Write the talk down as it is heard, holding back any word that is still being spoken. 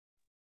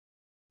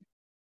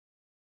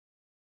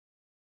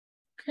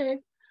Okay.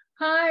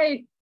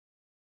 Hi.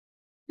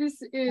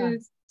 This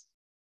is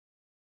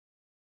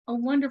a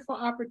wonderful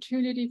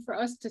opportunity for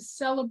us to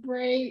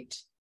celebrate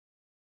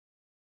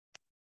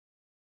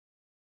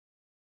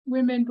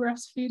women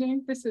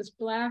breastfeeding. This is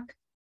Black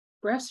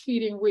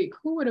Breastfeeding Week.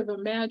 Who would have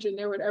imagined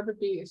there would ever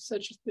be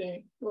such a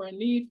thing or a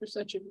need for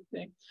such a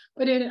thing?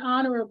 But in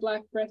honor of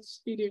Black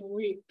Breastfeeding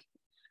Week,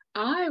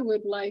 I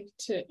would like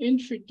to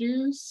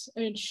introduce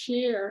and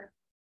share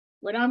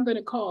what I'm going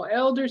to call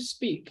elders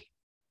speak.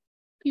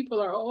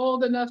 People are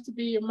old enough to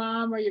be your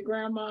mom or your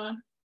grandma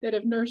that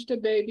have nursed a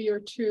baby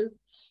or two,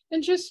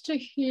 and just to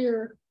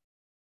hear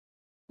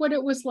what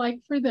it was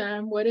like for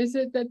them, what is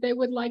it that they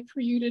would like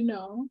for you to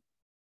know,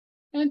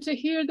 and to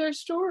hear their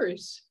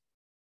stories.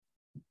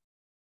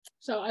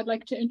 So I'd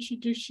like to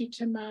introduce you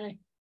to my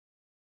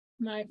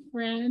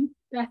friend.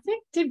 I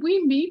think, did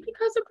we meet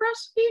because of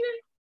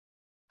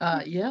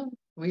breastfeeding? Yeah,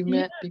 we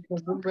met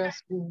because of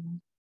breastfeeding.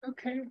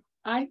 Okay.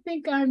 I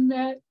think I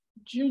met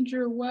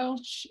Ginger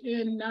Welch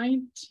in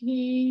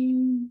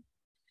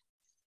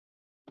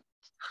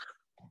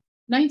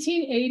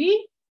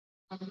 1980.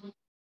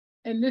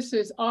 And this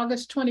is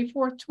August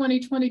 24th,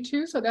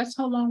 2022. So that's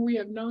how long we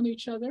have known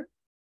each other.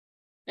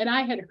 And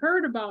I had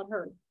heard about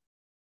her.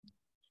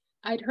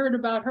 I'd heard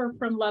about her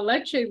from La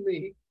Leche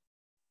League.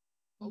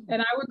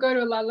 And I would go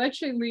to a La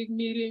Leche League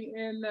meeting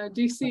in the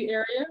DC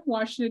area,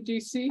 Washington,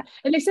 DC.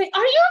 And they say,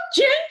 "Are you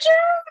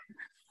Ginger?"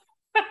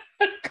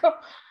 I'd go,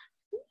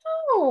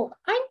 "No,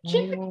 I'm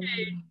Ginger."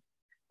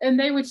 And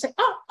they would say,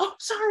 oh,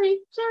 sorry,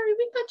 we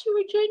thought you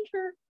were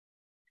Ginger.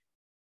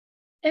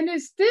 And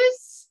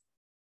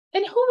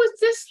who was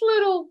this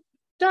little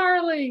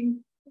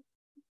darling?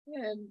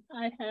 And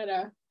I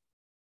had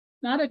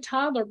not a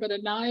toddler, but a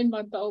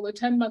 9-month-old, a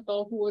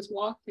 10-month-old who was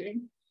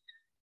walking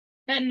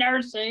and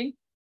nursing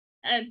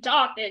and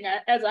talking,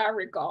 as I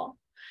recall.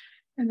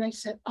 And they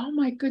said, "Oh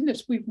my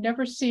goodness, we've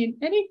never seen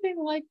anything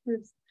like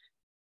this."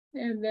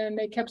 And then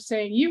they kept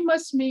saying, "You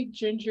must meet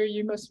Ginger,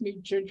 you must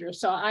meet Ginger."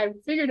 So I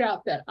figured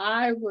out that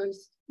I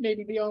was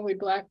maybe the only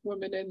Black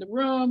woman in the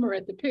room or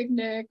at the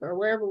picnic or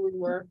wherever we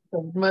were.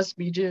 So must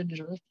be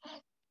Ginger.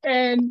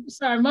 And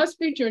so I must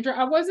be Ginger.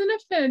 I wasn't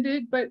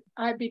offended, but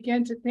I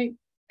began to think,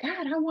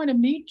 God, I want to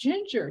meet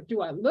Ginger.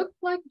 Do I look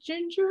like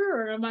Ginger,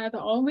 or am I the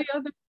only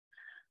other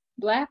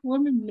Black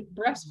woman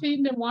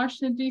breastfeeding in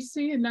Washington,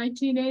 D.C. in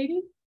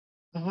 1980?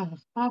 And,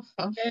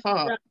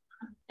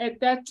 at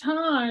that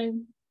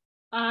time,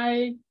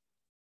 I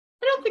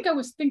don't think I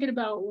was thinking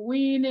about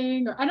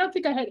weaning, or I don't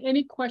think I had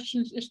any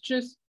questions. It's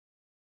just,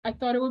 I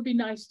thought it would be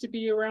nice to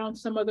be around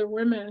some other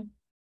women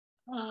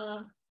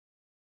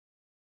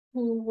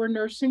who were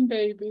nursing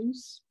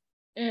babies.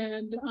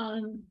 And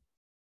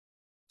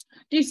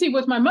DC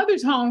was my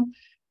mother's home,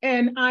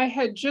 and I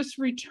had just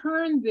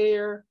returned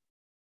there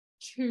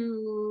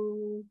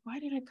why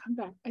did I come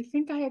back? I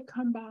think I had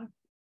come back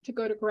to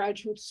go to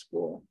graduate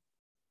school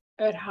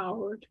at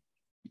Howard.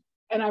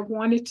 And I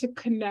wanted to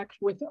connect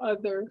with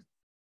other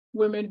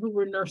women who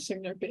were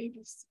nursing their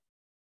babies.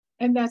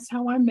 And that's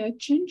how I met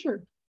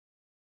Ginger.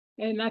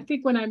 And I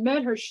think when I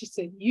met her, she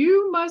said,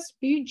 "You must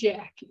be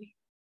Jackie.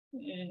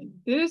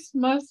 And this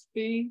must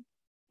be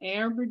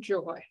Amber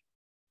Joy."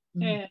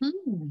 And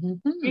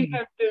we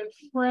have been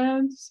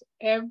friends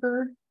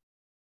ever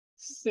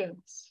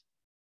since.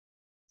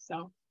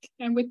 So,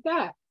 and with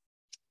that,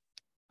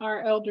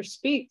 our elder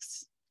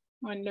speaks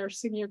on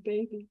nursing your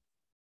baby.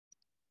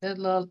 That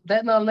La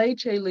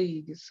Leche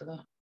League is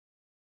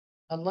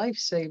a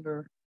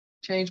lifesaver.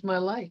 Changed my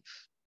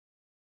life.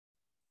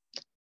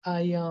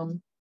 I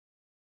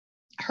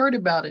heard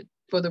about it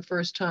for the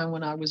first time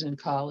when I was in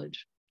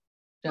college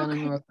down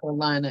in North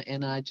Carolina,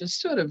 and I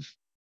just sort of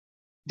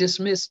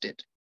dismissed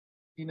it.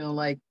 You know,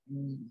 like,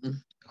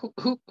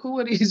 who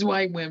are these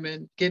white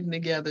women getting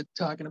together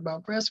talking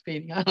about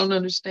breastfeeding? I don't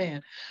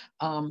understand.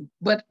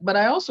 But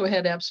I also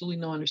had absolutely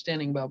no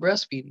understanding about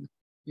breastfeeding,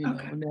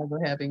 never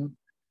having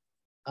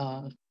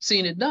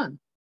seen it done.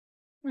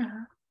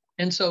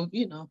 And so,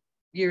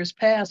 years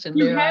passed, and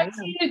you had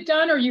seen it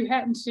done, or you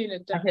hadn't seen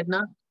it done?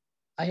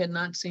 I had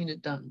not seen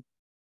it done.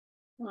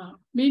 Wow,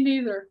 me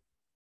neither.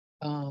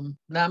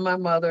 Not my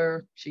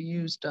mother. She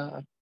used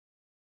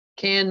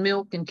canned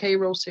milk and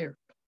Karo syrup.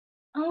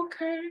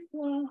 Okay,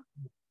 well.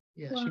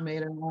 Yeah, wow.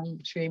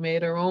 She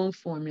made her own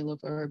formula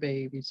for her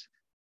babies.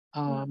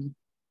 And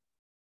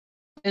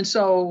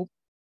so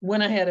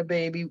when I had a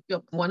baby,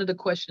 one of the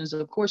questions that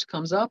of course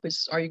comes up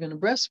is, are you going to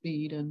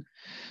breastfeed?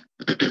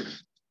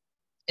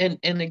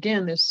 And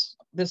again, this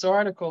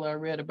article I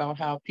read about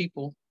how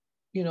people,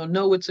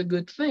 know it's a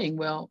good thing.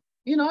 Well,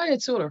 I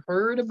had sort of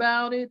heard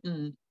about it,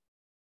 and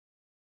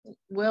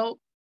well,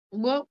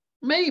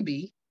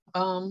 maybe.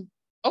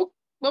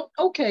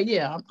 Okay,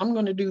 yeah, I'm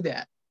going to do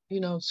that.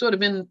 Sort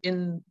of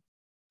in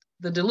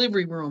the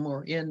delivery room,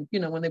 or in,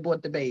 when they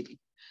bought the baby.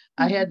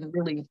 I hadn't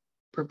really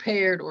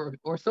prepared or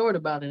thought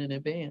about it in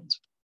advance.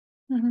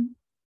 And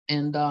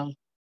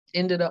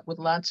ended up with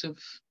lots of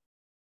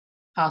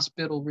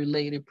hospital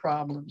related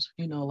problems,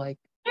 like.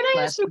 Can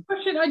I ask you a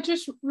question? I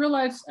just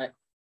realized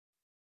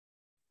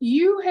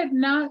you had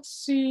not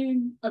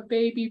seen a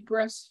baby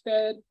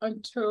breastfed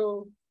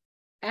until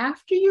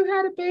after you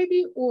had a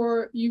baby,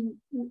 or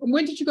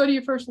when did you go to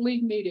your first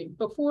league meeting?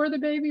 Before the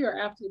baby or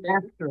after the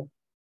baby?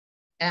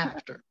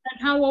 After.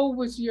 And how old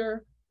was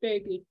your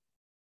baby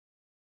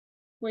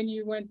when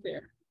you went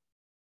there?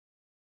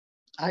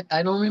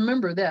 I don't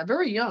remember that.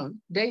 Very young,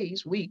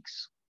 days,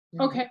 weeks.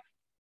 Okay.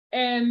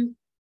 And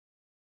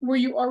were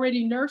you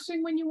already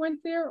nursing when you went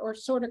there, or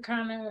sort of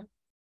kind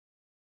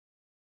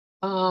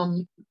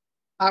of?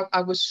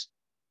 I was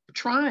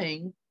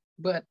trying,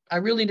 but I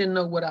really didn't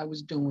know what I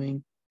was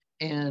doing,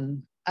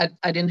 and I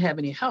didn't have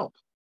any help.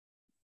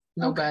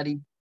 Nobody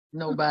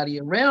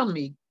around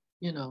me,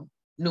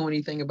 knew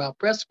anything about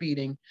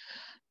breastfeeding,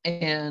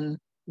 and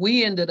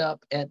we ended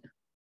up at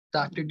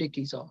Dr.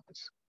 Dickey's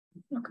office.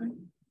 Okay.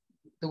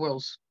 The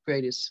world's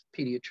greatest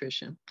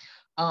pediatrician.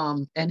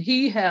 And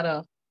he had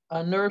a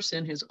nurse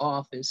in his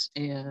office,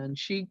 and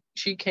she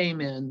came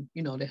in,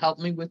 to help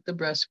me with the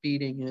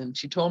breastfeeding, and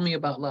she told me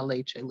about La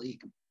Leche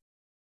League.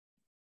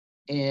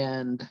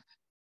 And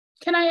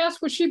can I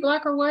ask, was she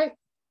Black or white?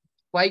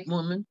 White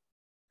woman.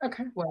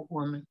 Okay. White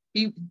woman.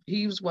 He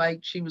was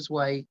white, she was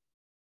white,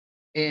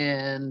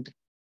 and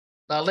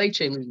La Leche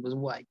League was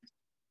white.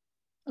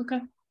 Okay.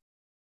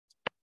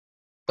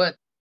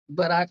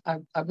 But I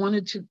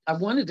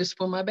wanted this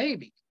for my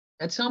baby.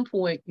 At some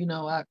point,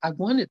 I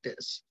wanted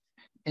this.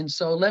 And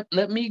so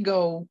let me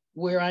go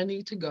where I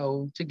need to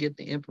go to get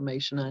the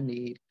information I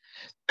need.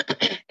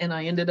 And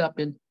I ended up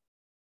in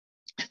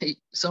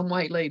some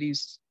white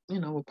lady's,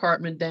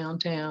 apartment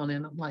downtown.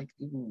 And I'm like,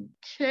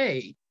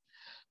 okay,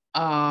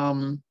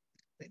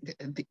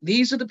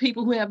 these are the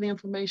people who have the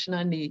information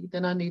I need.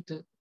 Then I need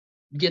to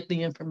get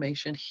the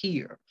information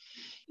here.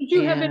 Did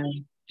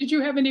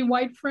you have any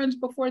white friends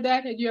before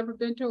that? Had you ever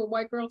been to a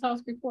white girl's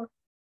house before?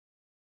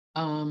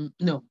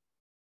 No.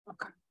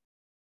 Okay.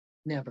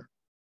 Never.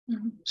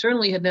 Mm-hmm.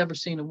 Certainly had never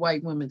seen a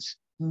white woman's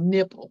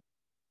nipple.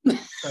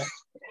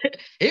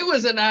 It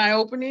was an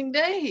eye-opening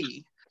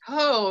day.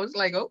 Oh, it's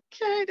like,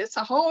 okay, there's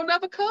a whole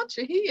nother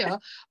culture here,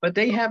 but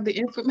they have the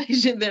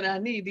information that I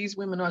need. These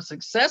women are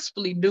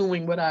successfully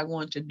doing what I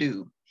want to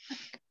do.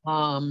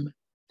 So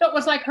it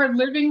was like her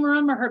living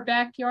room or her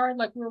backyard?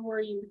 Like, where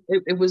were you?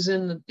 It was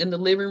in the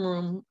living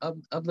room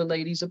of the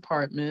lady's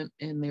apartment,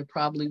 and there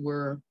probably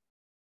were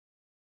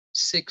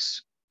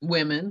 6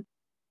 women,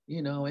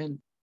 and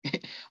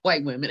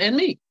white women and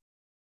me.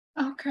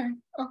 Okay.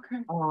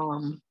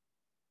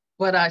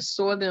 But I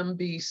saw them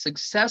be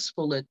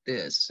successful at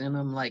this, and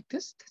I'm like,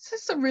 this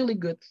is a really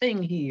good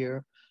thing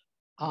here.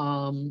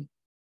 And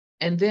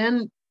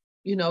then,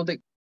 they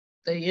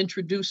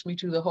introduced me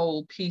to the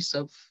whole piece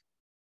of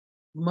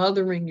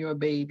mothering your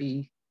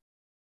baby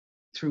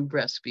through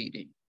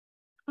breastfeeding.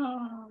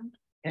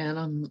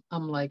 And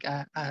I'm like,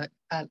 I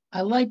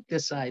like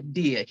this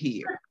idea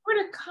here. What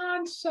a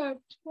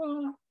concept.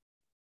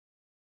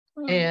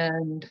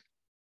 And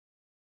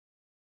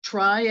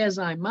try as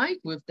I might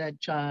with that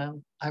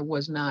child, I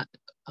was not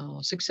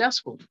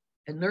successful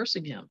in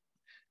nursing him.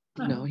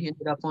 He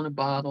ended up on a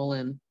bottle.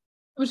 And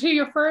was he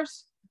your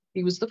first?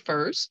 He was the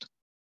first.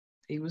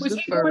 Was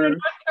he born in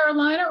North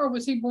Carolina, or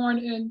was he born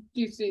in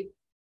DC?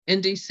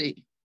 In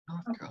DC,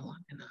 North Carolina.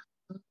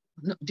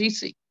 No,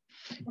 DC.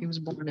 He was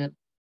born at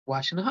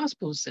Washington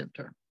Hospital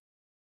Center,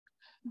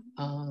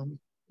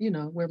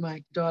 where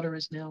my daughter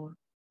is now a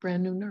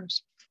brand new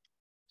nurse.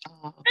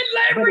 In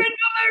labor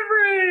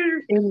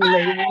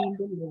and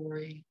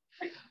delivery.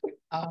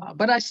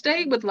 But I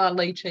stayed with La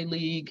Leche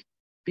League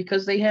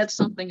because they had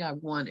something I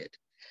wanted.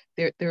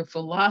 Their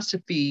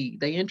philosophy,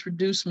 they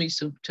introduced me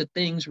to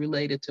things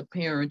related to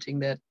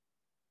parenting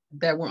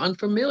that were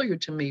unfamiliar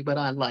to me, but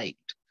I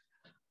liked.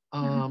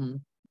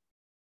 And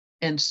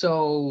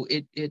so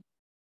it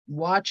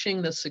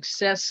watching the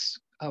success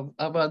of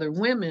other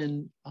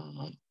women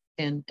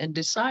and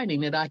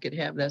deciding that I could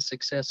have that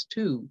success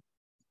too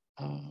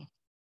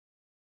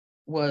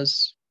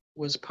was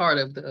part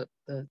of the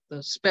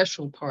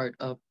special part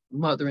of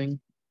mothering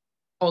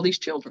all these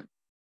children.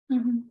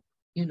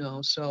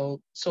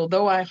 So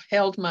though I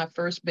held my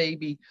first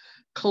baby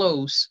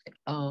close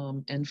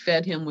and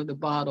fed him with a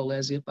bottle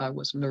as if I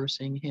was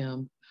nursing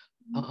him,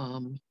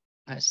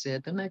 I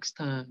said, the next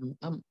time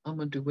I'm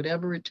gonna do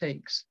whatever it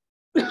takes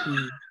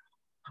to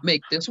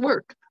make this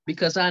work,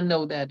 because I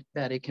know that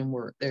it can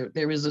work.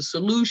 There is a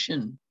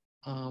solution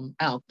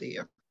out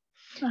there.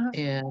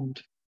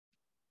 And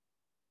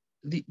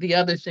the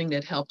other thing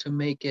that helped to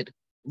make it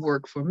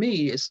work for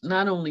me is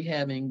not only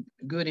having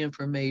good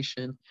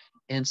information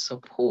and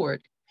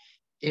support,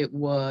 it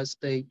was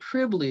the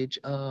privilege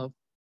of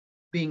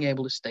being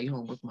able to stay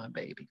home with my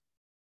baby.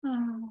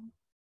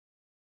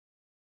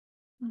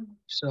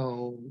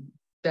 So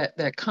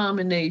that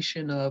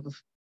combination of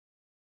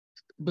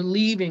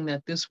believing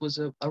that this was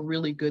a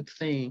really good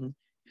thing,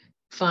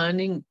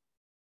 finding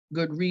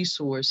good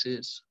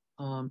resources,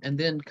 and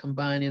then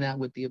combining that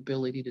with the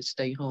ability to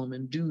stay home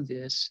and do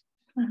this,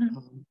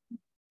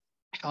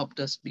 helped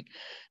us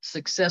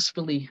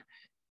successfully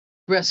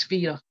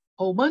breastfeed a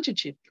whole bunch of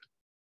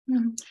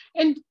children.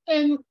 And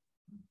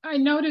I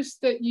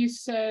noticed that you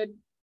said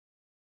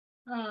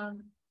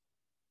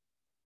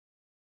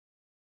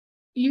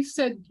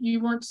you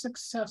weren't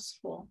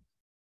successful.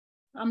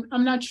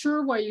 I'm not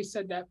sure why you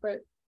said that, but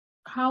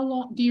how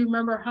long, do you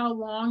remember how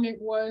long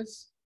it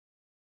was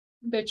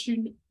that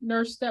you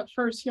nursed that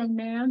first young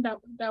man?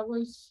 That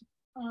was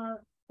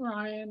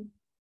Ryan.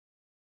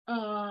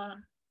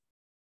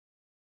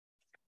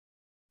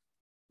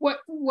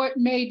 What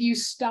made you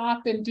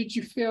stop, and did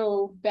you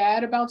feel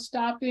bad about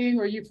stopping,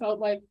 or you felt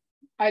like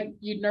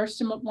you nursed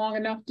him long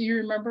enough? Do you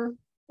remember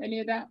any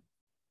of that?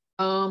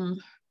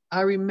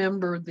 I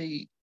remember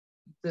the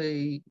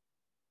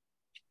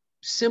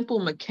simple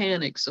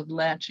mechanics of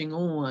latching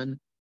on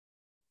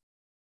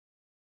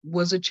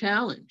was a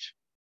challenge.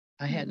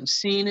 I hadn't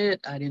seen it.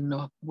 I didn't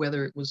know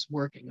whether it was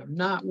working or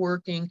not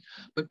working,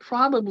 but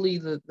probably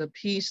the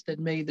piece that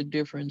made the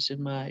difference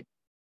in my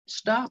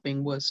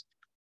stopping was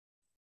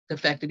the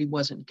fact that he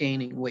wasn't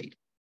gaining weight.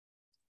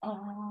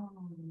 Oh,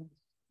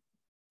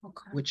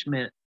 okay. Which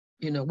meant,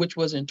 which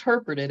was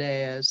interpreted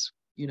as,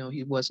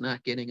 he was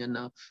not getting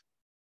enough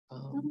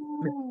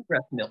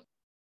breast milk.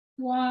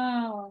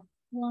 Wow.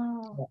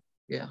 Wow.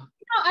 Yeah.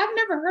 I've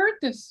never heard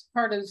this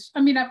part of this.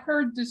 I mean, I've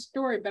heard this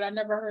story, but I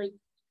never heard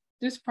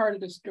this part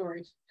of the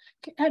story.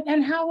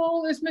 And how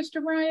old is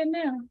Mr. Ryan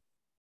now?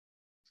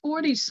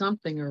 40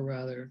 something or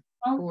other.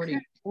 Okay.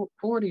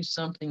 40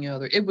 something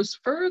other. It was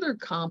further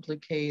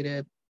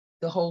complicated,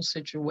 the whole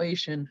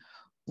situation,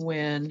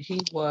 when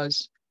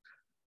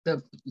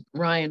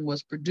Ryan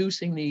was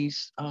producing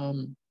these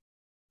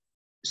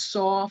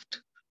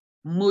soft,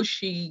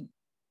 mushy,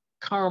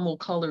 caramel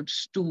colored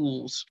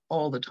stools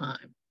all the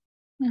time.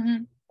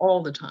 Mm-hmm.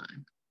 All the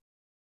time.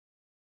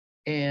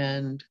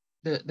 And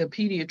the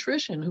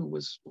pediatrician who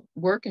was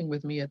working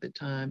with me at the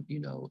time,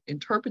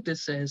 interpret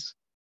this as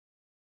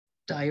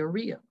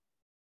diarrhea.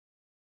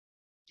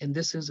 And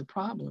this is a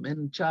problem.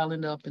 And the child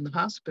ended up in the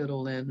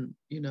hospital. And,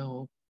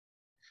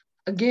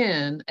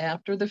 again,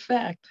 after the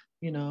fact,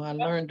 I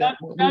learned that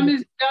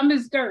dumb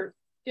as dirt.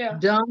 Yeah.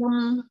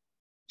 Dumb,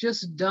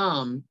 just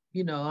dumb.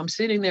 I'm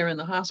sitting there in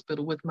the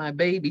hospital with my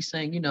baby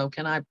saying,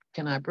 can I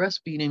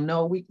breastfeed? And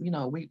no, we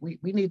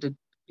need to,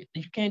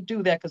 you can't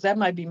do that because that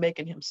might be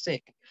making him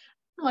sick.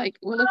 I'm like,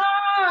 well,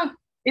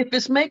 if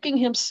it's making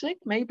him sick,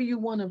 maybe you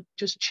want to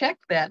just check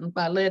that. And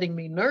by letting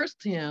me nurse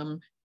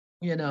him,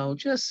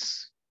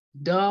 just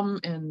dumb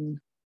and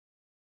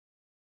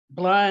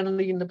blind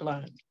leading the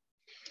blind.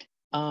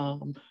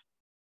 Of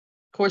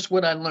course,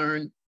 what I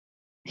learned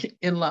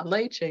in La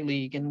Leche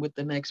League and with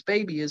the next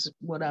baby is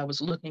what I was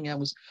looking at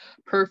was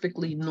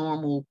perfectly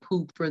normal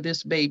poop for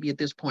this baby at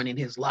this point in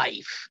his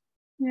life.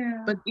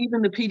 Yeah. But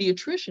even the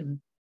pediatrician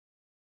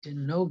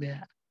didn't know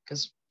that,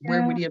 because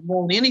where would he have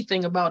known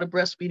anything about a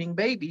breastfeeding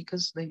baby?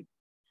 Because they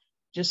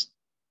just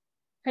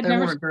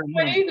weren't very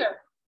many either.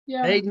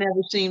 Yeah. They'd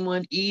never seen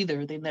one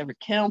either. They never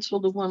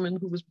counseled a woman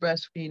who was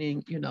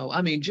breastfeeding.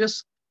 I mean,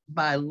 just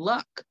by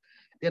luck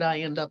did I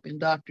end up in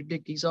Dr.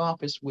 Dickey's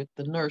office with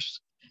the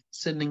nurse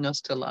sending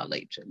us to La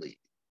Leche League.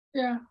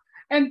 Yeah.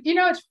 And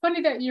it's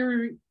funny that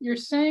you're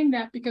saying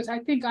that, because I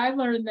think I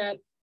learned that.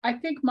 I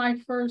think my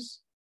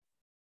first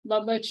La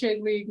Leche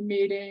League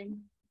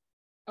meeting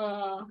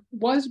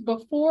was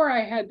before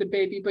I had the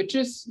baby, but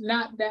just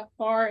not that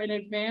far in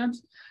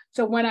advance.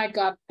 So when I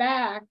got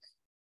back,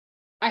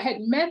 I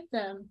had met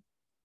them,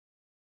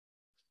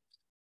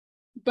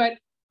 but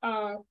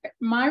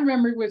my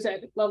memory was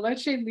at La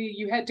Leche League,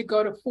 you had to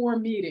go to 4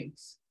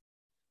 meetings.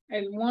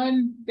 And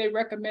one, they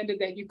recommended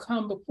that you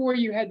come before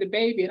you had the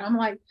baby. And I'm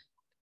like,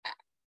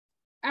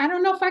 I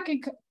don't know if I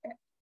can.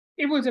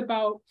 It was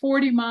about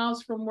 40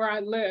 miles from where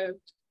I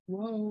lived.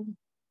 Whoa.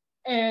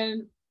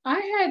 And I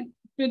had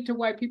been to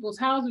white people's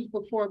houses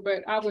before,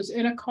 but I was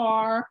in a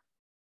car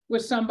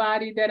with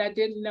somebody that I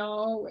didn't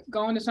know,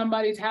 going to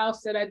somebody's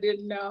house that I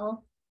didn't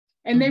know.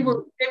 And they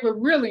were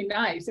really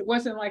nice. It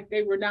wasn't like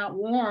they were not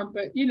warm,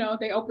 but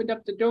they opened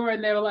up the door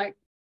and they were like,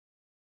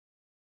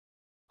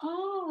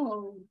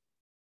 oh.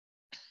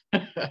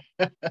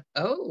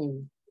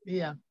 Oh,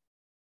 yeah.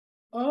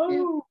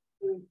 Oh.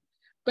 Yeah.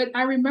 But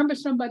I remember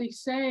somebody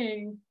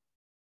saying,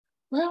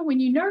 well, when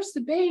you nurse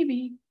the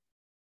baby,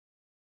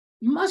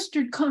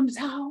 mustard comes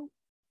out,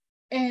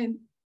 and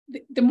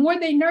the more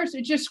they nurse,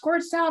 it just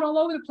squirts out all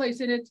over the place,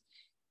 and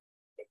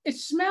it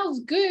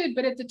smells good.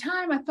 But at the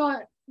time, I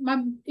thought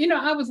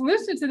I was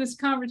listening to this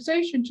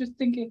conversation, just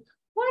thinking,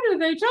 what are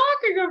they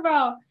talking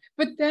about?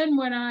 But then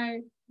when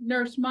I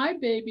nursed my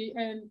baby,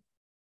 and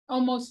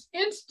almost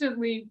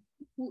instantly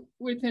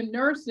with him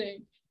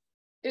nursing,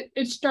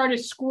 it started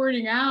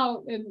squirting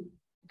out, and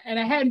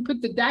I hadn't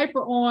put the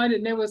diaper on,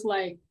 and there was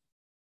like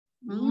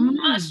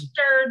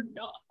mustard.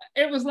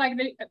 It was like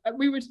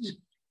we were,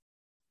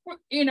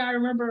 I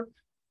remember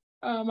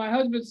my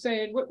husband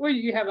saying, what do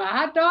you have, a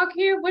hot dog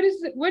here? What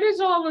is it? What is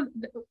all of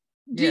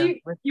you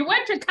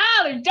went to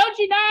college, don't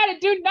you know how to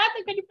do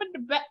nothing? Can you put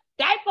the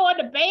diaper on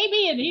the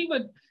baby? And he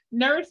was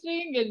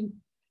nursing, and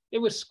it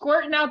was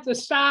squirting out the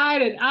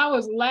side, and I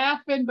was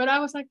laughing, but I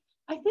was like,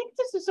 I think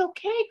this is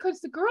okay,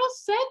 because the girl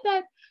said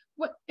that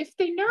what if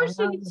they nurse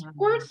and it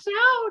squirts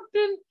out,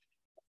 then,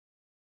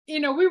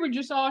 we were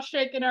just all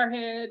shaking our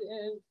head.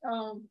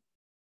 And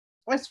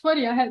it's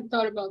funny, I hadn't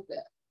thought about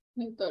that.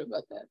 I hadn't thought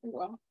about that in a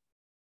while.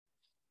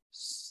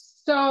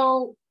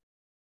 So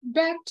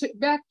back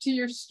to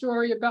your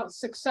story about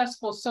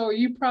successful. So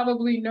you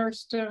probably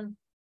nursed him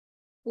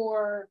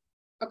for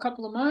a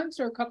couple of months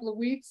or a couple of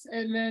weeks,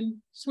 and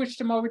then switched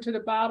him over to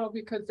the bottle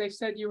because they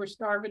said you were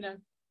starving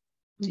him.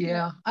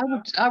 Yeah,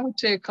 I would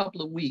say a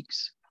couple of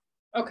weeks.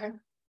 Okay.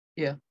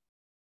 Yeah.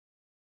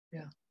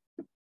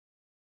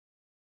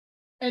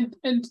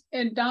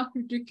 And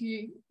Dr.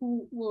 Dickey,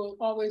 who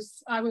I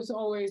was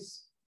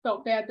always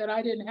felt bad that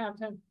I didn't have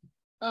him.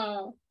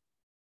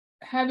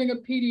 Having a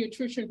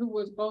pediatrician who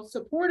was both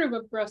supportive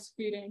of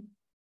breastfeeding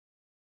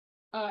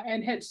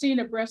and had seen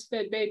a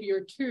breastfed baby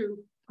or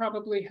two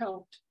probably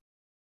helped.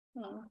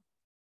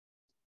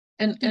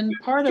 And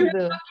part of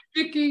the Dr.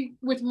 Dickey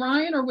with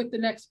Ryan or with the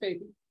next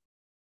baby?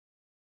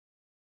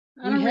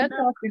 We had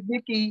Dr.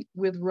 Dickey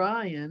with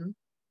Ryan.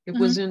 It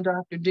was in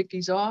Dr.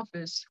 Dickey's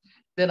office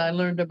that I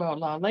learned about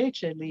La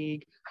Leche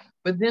League,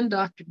 but then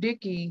Dr.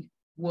 Dickey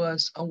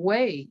was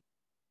away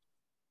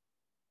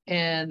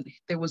and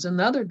there was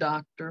another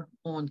doctor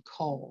on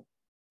call.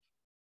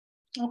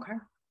 Okay.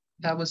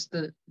 That was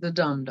the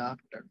dumb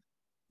doctor.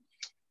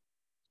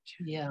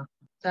 Yeah,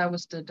 that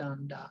was the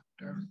dumb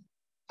doctor.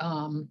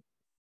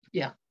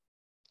 Yeah.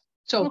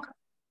 So, okay.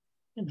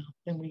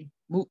 Then we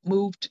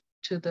moved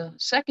to the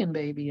second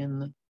baby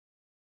and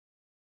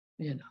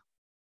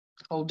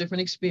whole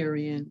different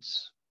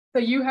experience. So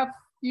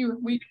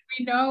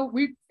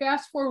we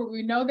fast forward,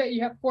 we know that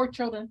you have 4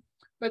 children,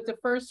 but the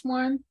first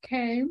one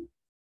came,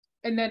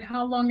 and then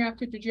how long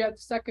after did you have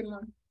the second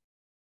one?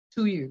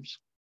 2 years.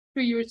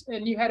 2 years,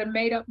 and you had a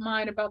made up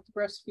mind about the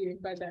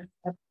breastfeeding by then?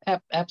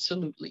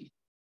 Absolutely.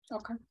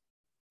 Okay.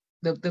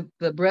 The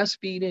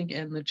breastfeeding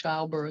and the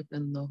childbirth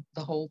and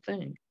the whole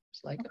thing.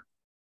 It's like,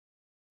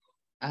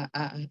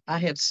 I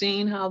have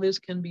seen how this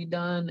can be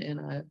done,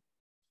 and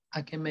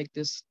I can make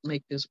this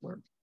work.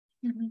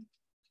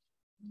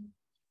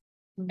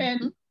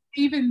 And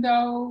even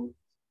though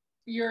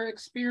your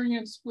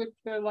experience with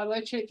the La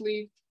Leche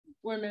League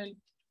women,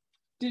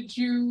 did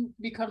you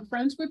become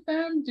friends with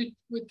them? Did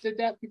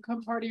that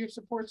become part of your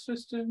support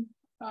system?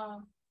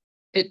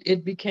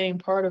 It became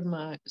part of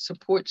my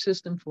support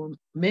system for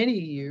many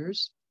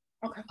years.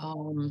 Okay.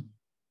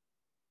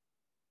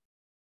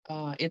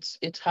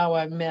 It's how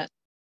I met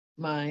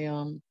my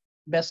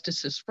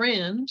bestest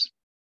friends.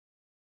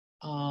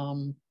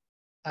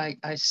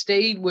 I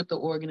stayed with the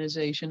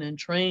organization and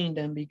trained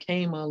and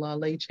became a La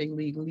Leche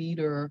League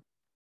leader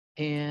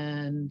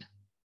and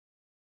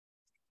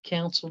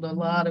counseled a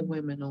lot of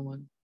women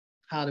on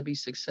how to be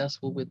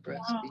successful with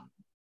breastfeeding. Wow.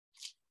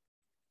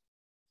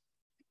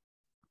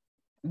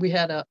 We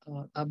had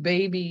a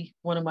baby.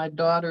 One of my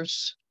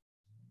daughter's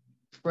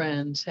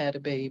friends had a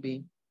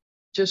baby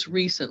just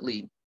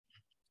recently,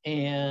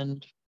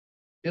 and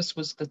this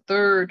was the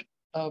third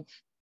of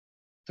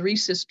 3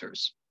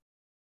 sisters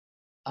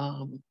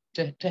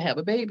to have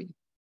a baby.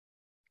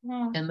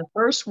 Wow. And the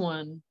first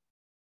one,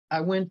 I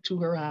went to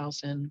her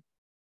house and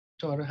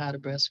taught her how to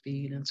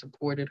breastfeed and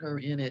supported her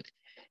in it.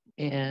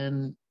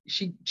 And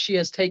she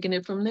has taken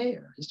it from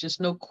there. There's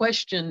just no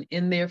question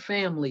in their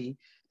family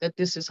that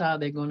this is how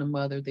they're going to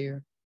mother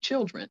their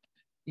children.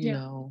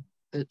 The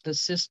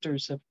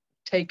sisters have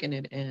taken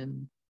it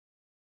and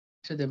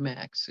to the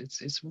max.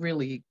 It's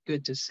really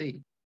good to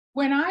see.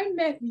 When I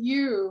met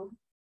you,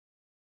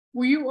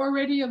 were you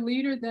already a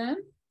leader then?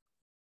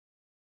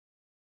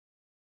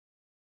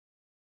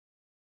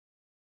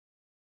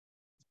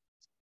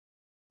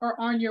 Or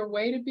on your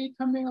way to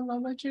becoming a La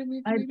Leche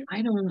League leader?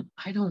 I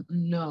don't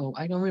know.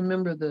 I don't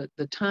remember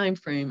the time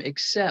frame,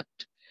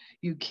 except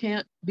you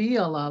can't be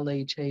a La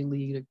Leche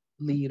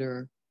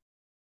leader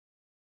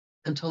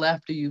until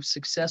after you've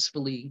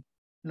successfully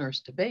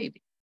nursed a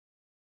baby.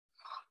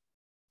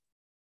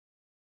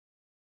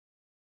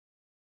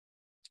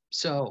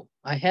 So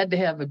I had to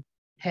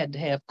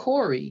have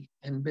Corey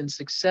and been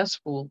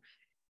successful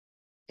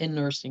in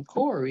nursing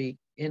Corey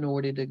in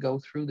order to go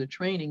through the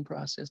training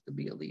process to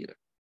be a leader.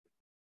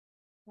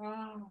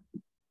 Wow.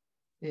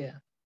 Yeah.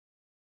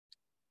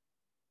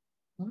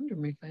 I wonder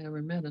if I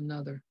ever met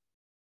another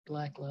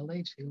Black La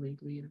Leche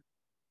League leader.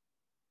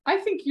 I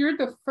think you're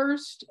the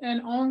first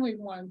and only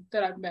one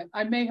that I've met.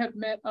 I may have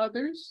met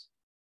others,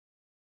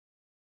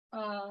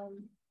 but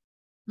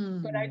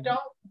I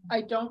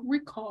don't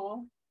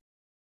recall.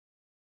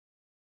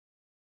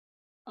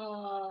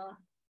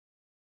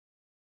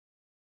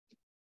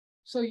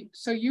 So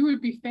you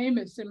would be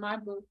famous in my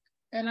book,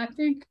 and I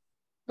think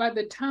by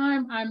the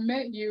time I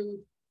met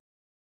you,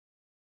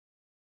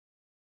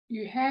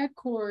 you had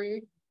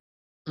Corey,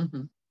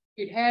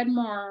 you had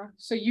Mara,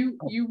 so you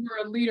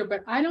were a leader,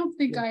 but I don't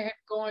think I had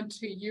gone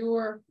to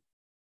your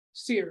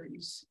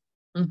series.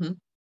 And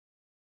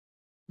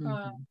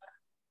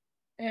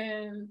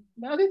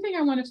the other thing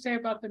I want to say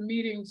about the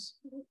meetings,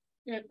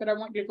 but I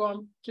want you to go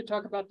on to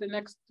talk about the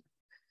next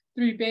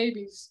 3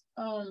 babies.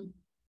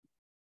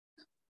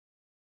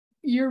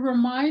 you're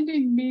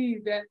reminding me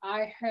that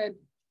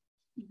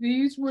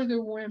these were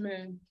the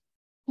women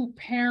who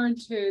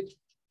parented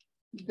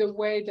the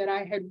way that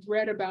I had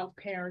read about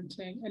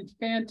parenting and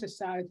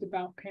fantasized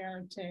about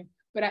parenting,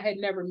 but I had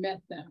never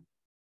met them.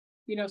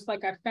 You know, it's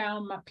like I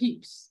found my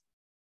peeps.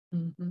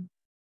 Mm-hmm.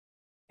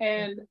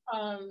 And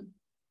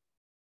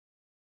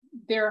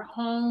their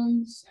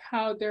homes,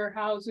 how their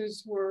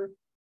houses were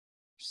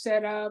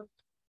set up,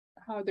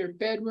 how their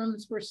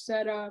bedrooms were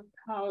set up,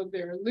 how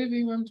their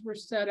living rooms were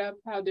set up,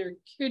 how their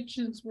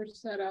kitchens were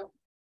set up.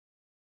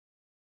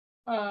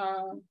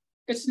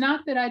 It's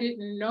not that I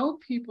didn't know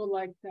people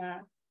like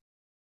that,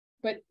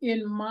 but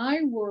in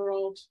my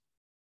world,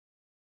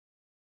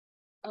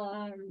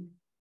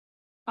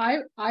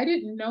 I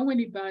didn't know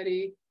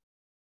anybody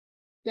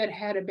that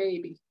had a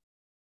baby.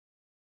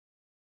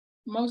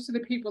 Most of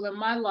the people in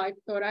my life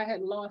thought I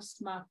had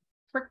lost my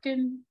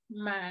freaking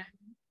mind.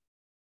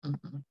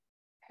 Mm-hmm.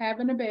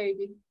 Having a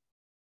baby.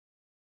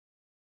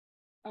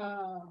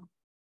 I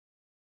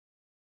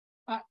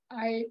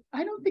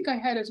don't think I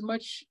had as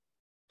much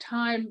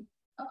time,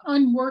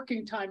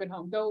 unworking time at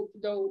home,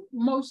 though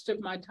most of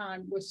my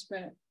time was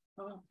spent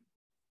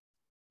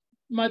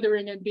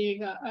mothering and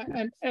being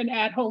an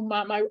at-home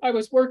mom. I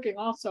was working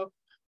also,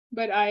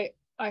 but I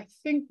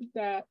think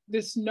that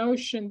this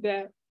notion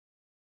that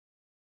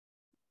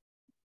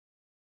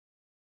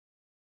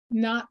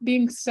not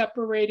being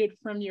separated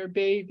from your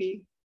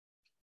baby,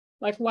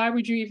 like why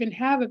would you even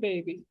have a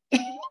baby?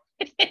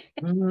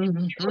 Mm-hmm.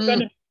 You were going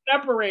to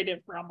separate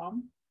it from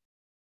them.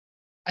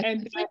 I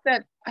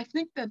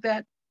think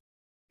that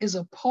is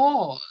a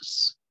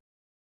pause.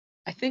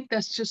 I think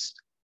that's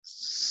just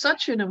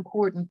such an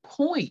important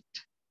point.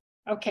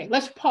 Okay,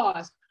 let's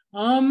pause.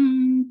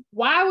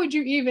 Why would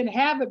you even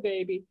have a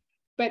baby?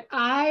 But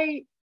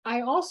I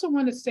also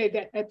want to say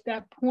that at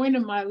that point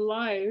in my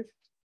life,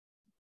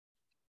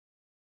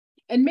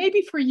 and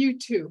maybe for you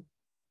too,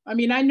 I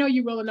mean, I know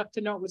you well enough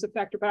to know it was a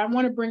factor, but I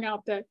want to bring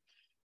out that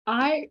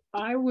I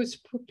was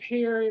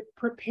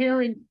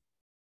preparing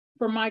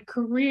for my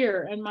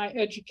career and my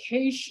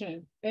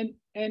education. And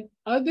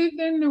other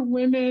than the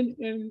women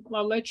in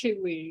La Leche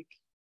League,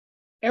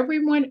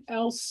 everyone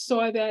else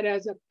saw that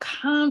as a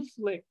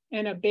conflict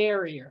and a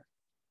barrier.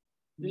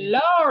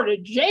 Lord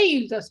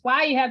Jesus,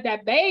 why you have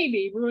that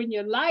baby? Ruin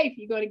your life.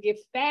 You're going to get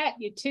fat.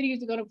 Your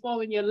titties are going to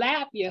fall in your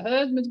lap. Your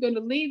husband's going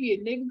to leave you.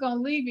 Nigga going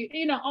to leave you.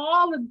 You know,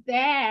 all of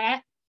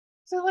that.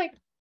 So like,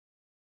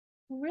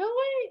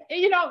 really?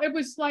 You know, it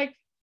was like,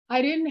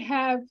 I didn't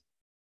have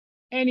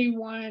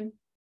anyone.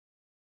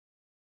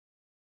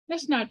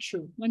 That's not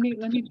true. Let me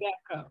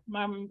back up.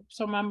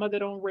 So my mother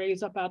don't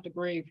raise up out the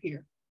grave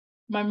here.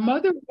 My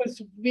mother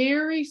was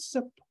very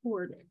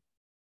supportive.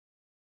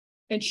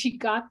 And she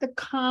got the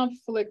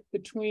conflict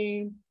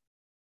between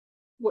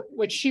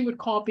what she would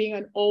call being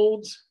an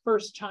old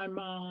first-time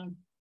mom.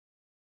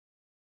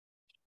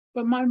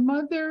 But my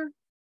mother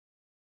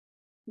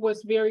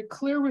was very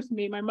clear with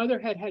me. My mother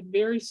had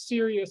very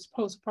serious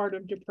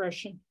postpartum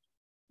depression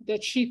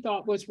that she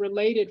thought was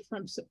related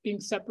from being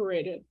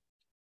separated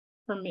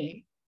from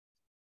me.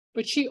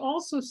 But she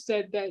also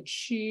said that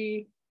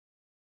she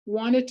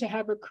wanted to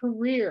have a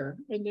career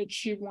and that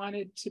she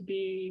wanted to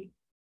be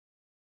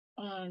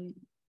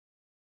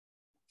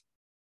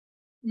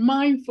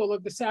mindful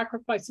of the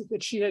sacrifices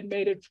that she had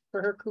made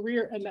for her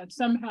career, and that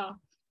somehow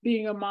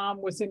being a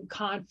mom was in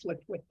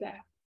conflict with that.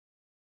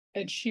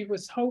 And she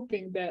was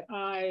hoping that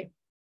I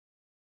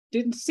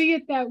didn't see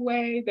it that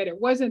way, that it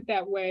wasn't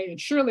that way, and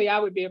surely I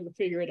would be able to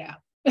figure it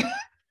out.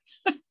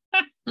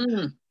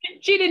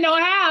 She didn't know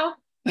how.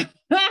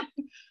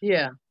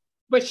 Yeah.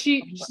 But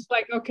she's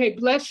like, okay,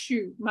 bless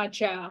you, my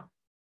child.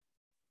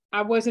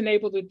 I wasn't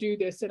able to do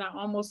this, and I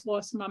almost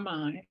lost my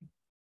mind.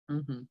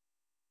 Mm-hmm.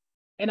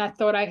 And I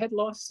thought I had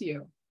lost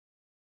you.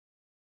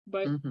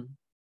 But and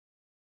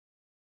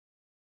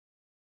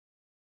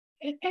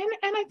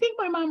I think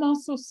my mom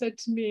also said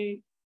to me,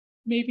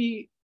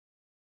 maybe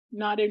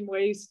not in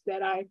ways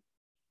that I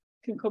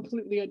can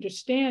completely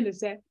understand,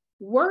 is that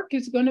work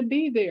is going to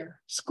be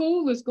there.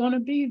 School is going to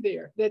be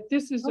there. That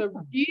this is a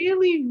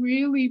really,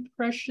 really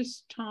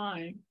precious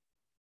time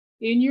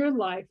in your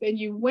life. And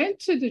you went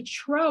to the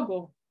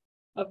trouble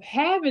of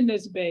having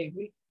this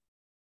baby.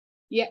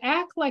 You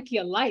act like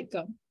you like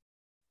him.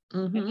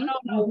 Mm-hmm. I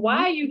don't know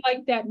why you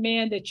like that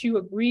man that you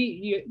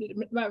agree,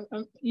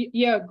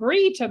 you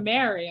agree to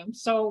marry him.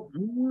 So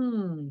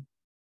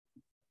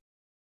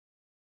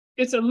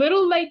it's a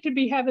little late to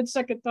be having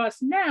second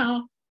thoughts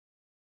now.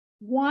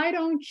 Why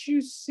don't you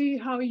see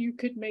how you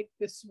could make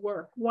this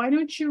work? Why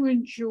don't you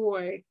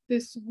enjoy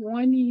this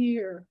 1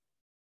 year?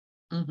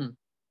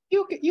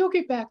 You'll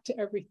get back to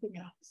everything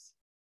else.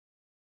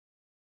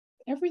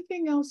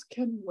 Everything else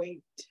can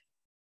wait.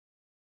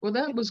 Well,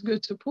 that was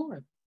good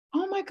support.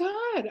 Oh my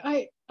God,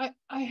 I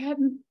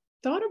hadn't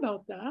thought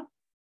about that.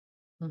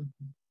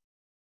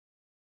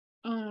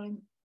 Well,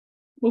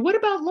 what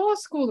about law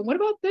school? And what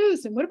about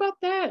this? And what about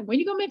that? And when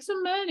you gonna make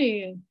some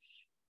money? And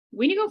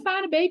when you gonna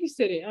find a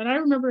babysitter? And I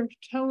remember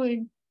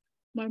telling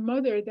my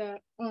mother that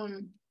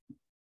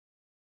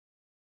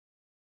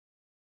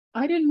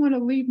I didn't want to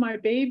leave my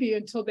baby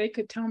until they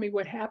could tell me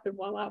what happened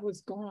while I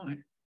was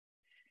gone.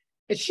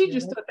 And she Yeah,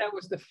 just thought that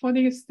was the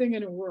funniest thing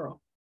in the world.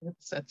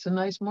 that's a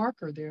nice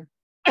marker there.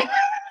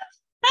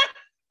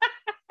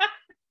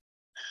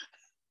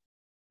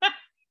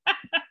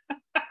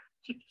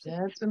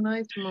 That's a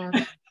nice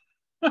marker.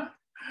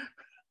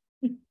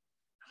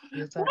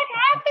 Yes, What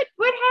happened?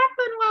 What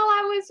happened while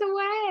I was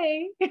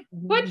away?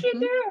 What'd you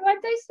do?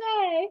 What'd they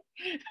say?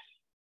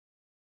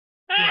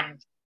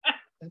 yes,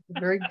 that's a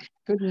very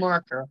good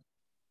marker.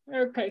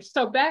 Okay,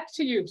 so back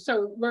to you.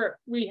 So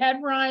we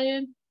had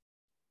Ryan.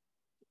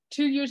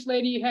 2 years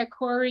later, you had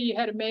Corey. You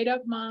had a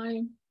made-up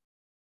mind.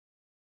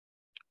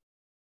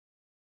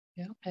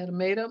 Yeah, had a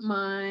made-up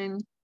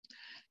mind.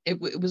 It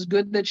was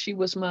good that she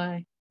was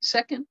my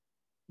second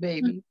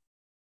baby,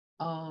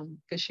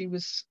 because she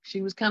was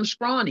kind of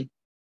scrawny.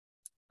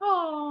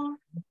 Oh,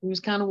 She was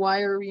kind of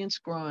wiry and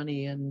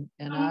scrawny, and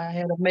I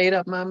had made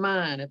up my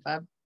mind. If I,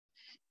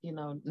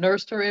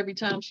 nursed her every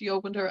time she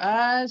opened her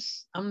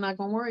eyes, I'm not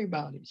gonna worry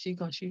about it.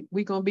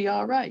 We gonna be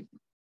all right.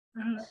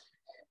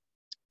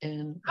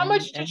 And how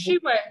much did she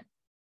weigh?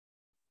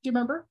 Do you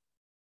remember?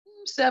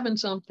 7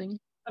 something.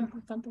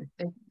 Something.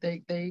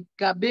 They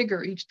got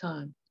bigger each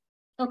time.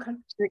 Okay.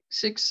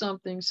 6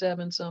 something,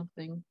 7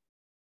 something,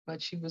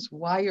 but she was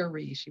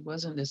wiry. She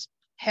wasn't as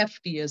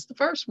hefty as the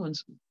first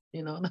ones.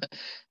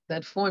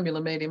 That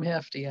formula made him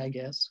hefty, I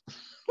guess.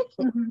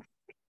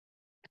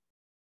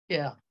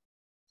 Yeah.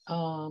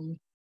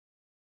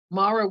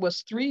 Mara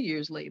was 3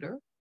 years later.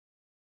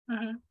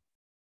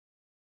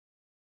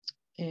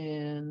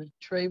 And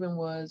Traven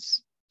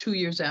was 2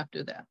 years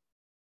after that.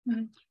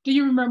 Do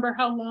you remember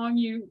how long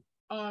you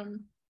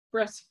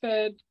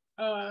breastfed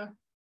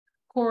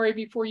Corey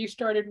before you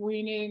started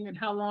weaning, and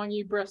how long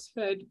you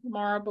breastfed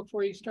Mara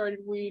before you started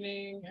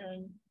weaning,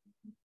 and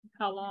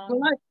how long?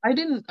 Well, I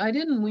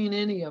didn't wean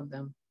any of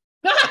them.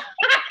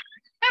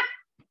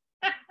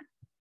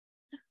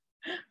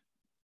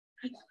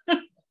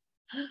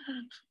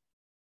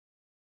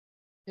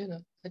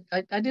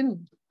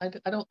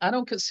 I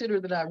don't consider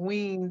that I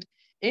weaned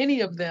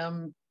any of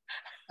them.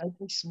 I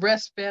just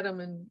breastfed them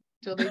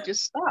until they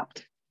just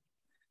stopped.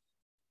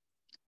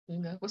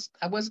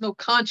 I was no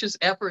conscious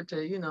effort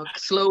to,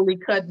 slowly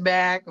cut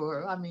back,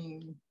 or,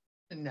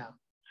 no.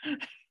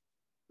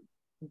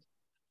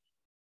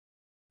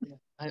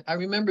 Yeah. I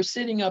remember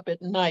sitting up at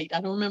night.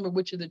 I don't remember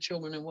which of the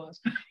children it was,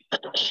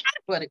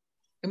 but it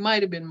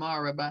might have been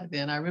Mara by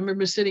then. I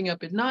remember sitting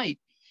up at night,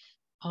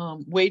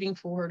 waiting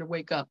for her to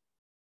wake up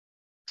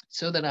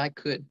so that I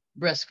could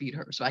breastfeed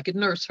her, so I could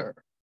nurse her.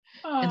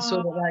 And so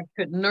that I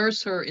could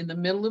nurse her in the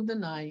middle of the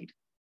night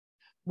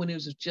when it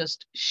was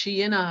just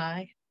she and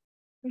I.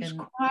 It was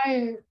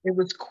quiet. It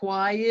was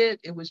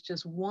quiet. It was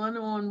just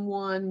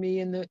one-on-one, me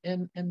and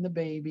the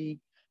baby.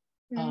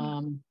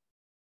 Yeah.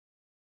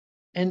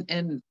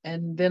 And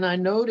then I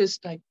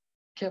noticed I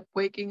kept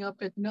waking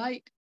up at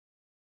night,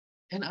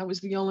 and I was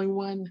the only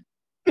one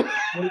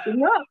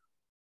waking up.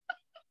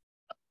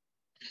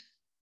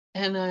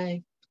 And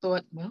I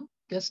thought, well,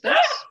 guess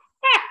that's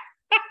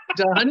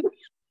done.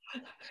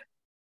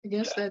 I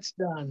guess that's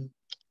done.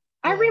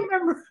 Yeah.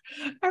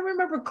 I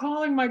remember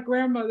calling my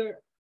grandmother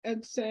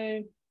and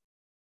saying,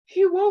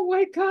 he won't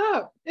wake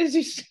up. Is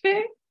he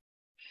sick?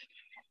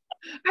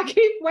 I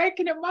keep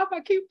waking him up.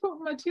 I keep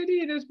putting my titty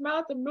in his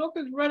mouth. The milk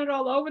is running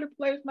all over the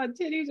place. My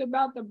titty's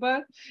about to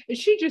bust. And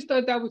she just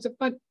thought that was a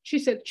fun. She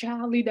said,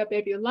 child, leave that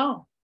baby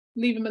alone.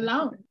 Leave him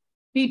alone.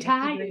 He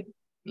tired.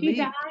 He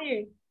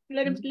tired.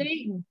 Let him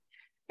sleep.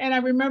 And I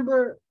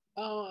remember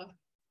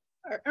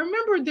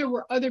there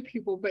were other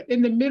people, but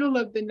in the middle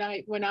of the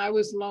night when I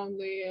was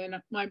lonely and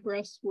my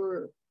breasts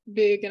were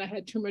big and I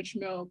had too much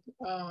milk,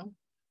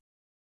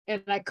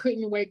 and I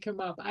couldn't wake him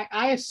up.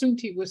 I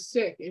assumed he was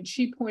sick, and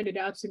she pointed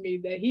out to me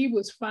that he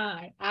was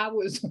fine. I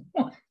was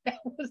one that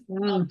was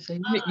so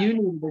you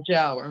needed a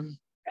shower.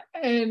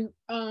 And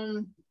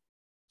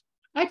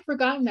I'd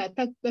forgotten that.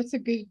 That's a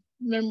good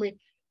memory.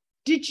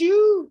 Did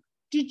you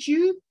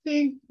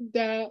think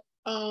that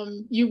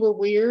you were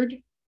weird?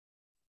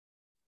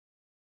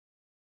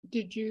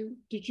 Did you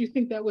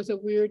think that was a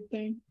weird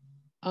thing?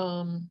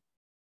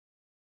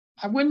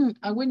 I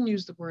wouldn't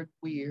use the word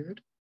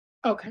weird.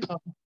 Okay.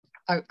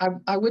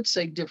 I would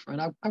say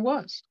different. I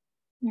was.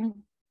 Mm-hmm.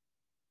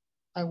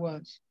 I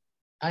was.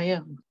 I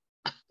am.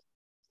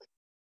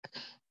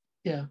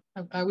 Yeah,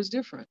 I was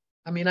different.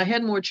 I mean, I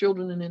had more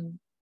children than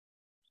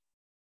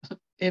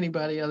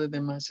anybody other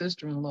than my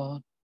sister-in-law.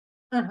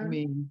 I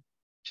mean,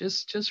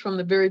 just from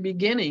the very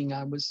beginning,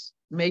 I was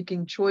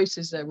making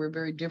choices that were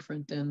very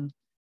different than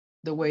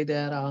the way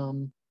that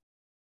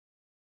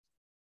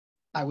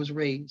I was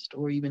raised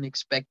or even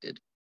expected.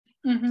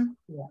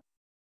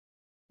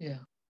 Yeah,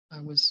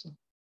 I was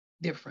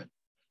different.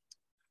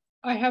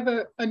 I have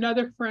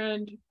another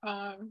friend,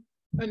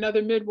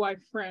 another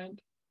midwife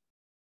friend,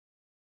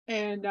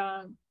 and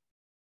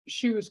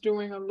she was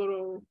doing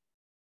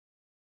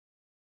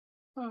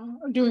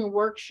doing a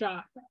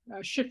workshop.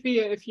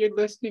 Shafia, if you're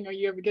listening or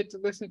you ever get to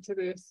listen to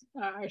this,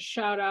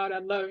 shout out, I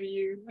love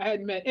you. I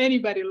hadn't met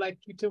anybody like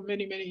you till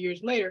many, many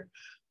years later,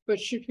 but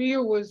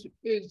Shafia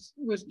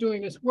was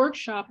doing this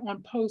workshop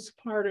on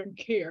postpartum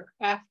care,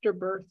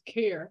 afterbirth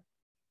care.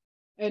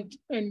 And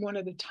one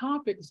of the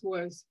topics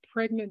was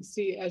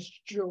pregnancy as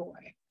joy,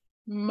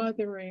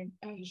 mothering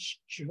as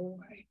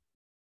joy.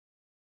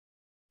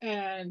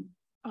 And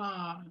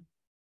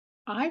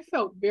I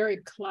felt very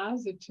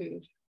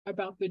closeted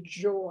about the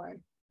joy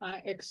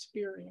I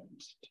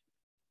experienced.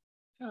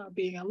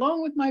 Being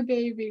alone with my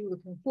baby,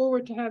 looking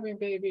forward to having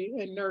baby,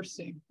 and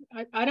nursing.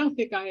 I don't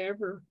think I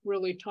ever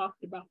really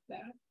talked about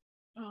that.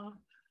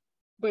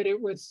 But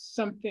it was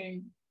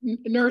something,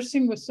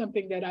 nursing was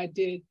something that I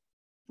did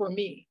for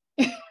me.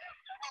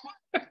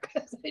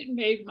 Because it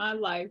made my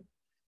life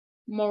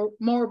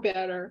more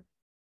better,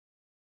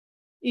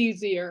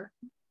 easier.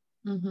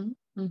 Mm-hmm.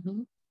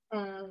 Mm-hmm.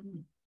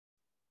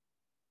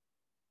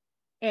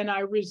 And I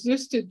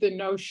resisted the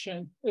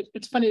notion.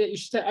 It's funny that you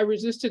said I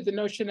resisted the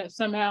notion that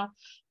somehow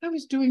I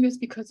was doing this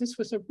because this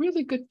was a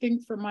really good thing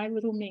for my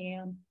little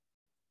man.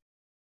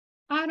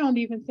 I don't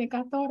even think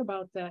I thought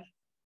about that.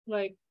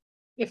 Like,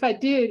 if I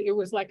did, it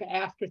was like an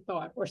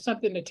afterthought or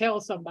something to tell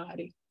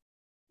somebody.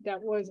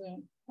 That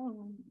wasn't.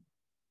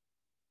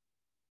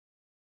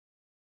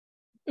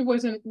 It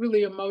wasn't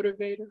really a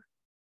motivator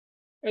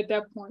at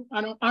that point.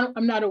 I'm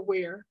not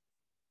aware.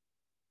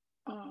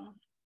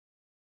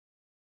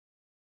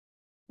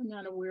 I'm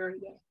not aware of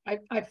that.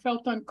 I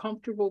felt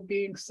uncomfortable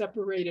being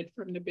separated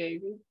from the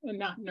baby and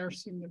not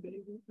nursing the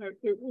baby.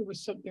 It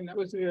was something that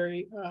was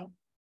very,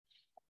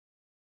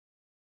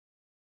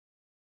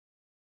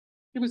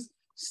 it was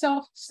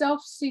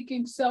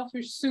self-seeking,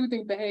 selfish,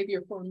 soothing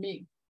behavior for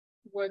me.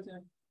 It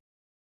wasn't,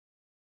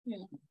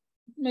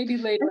 maybe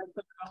later I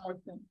put on more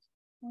things.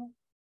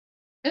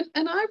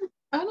 And I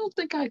don't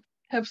think I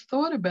have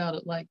thought about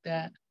it like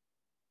that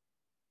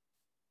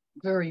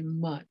very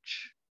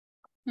much.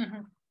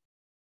 Mm-hmm.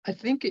 I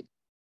think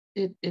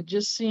it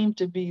just seemed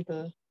to be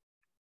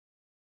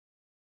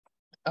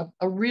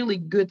a really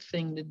good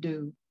thing to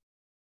do,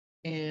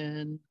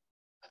 and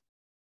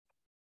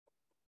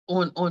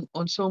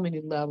on so many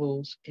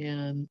levels.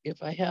 And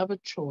if I have a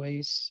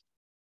choice,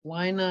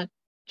 why not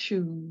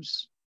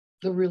choose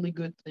the really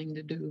good thing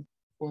to do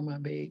for my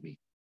baby?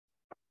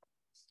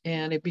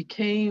 And it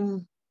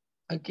became,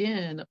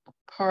 again,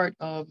 part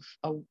of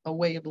a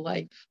way of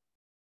life,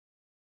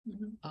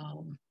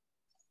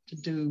 to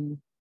do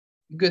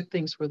good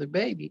things for the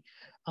baby,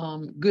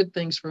 good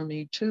things for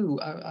me too.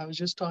 I was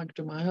just talking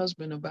to my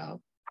husband about,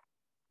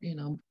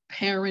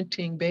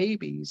 parenting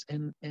babies,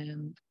 and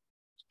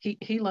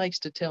he likes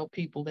to tell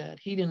people that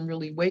he didn't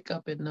really wake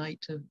up at night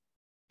to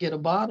get a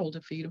bottle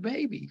to feed a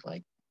baby,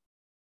 like,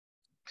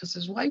 because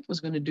his wife was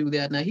going to do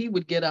that. Now, he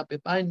would get up if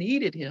I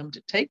needed him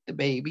to take the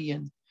baby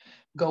and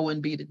go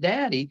and be the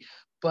daddy,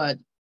 but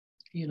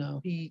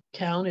he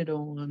counted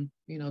on,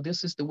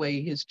 this is the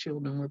way his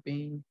children were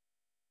being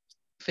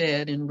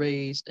fed and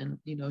raised, and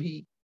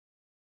he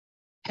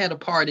had a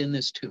part in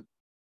this too.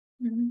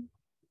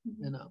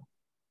 Mm-hmm.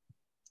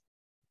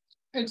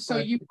 And so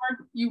you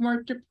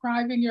weren't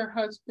depriving your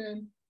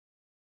husband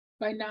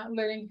by not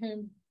letting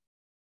him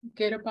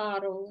get a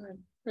bottle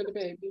for the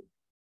baby.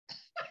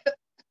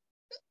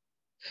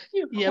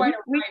 Yeah, quite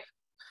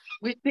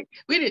we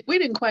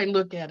didn't quite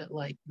look at it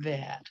like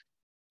that,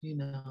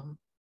 and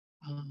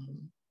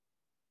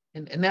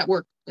that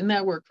worked. And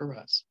that worked for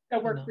us.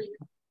 That worked for you.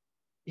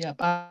 Yeah,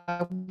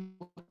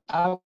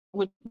 I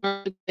would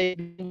nurse the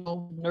baby,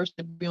 nurse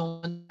the baby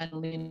on one side,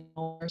 and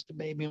nurse the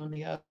baby on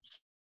the other.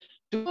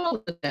 Do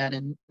all of that,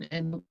 and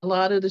a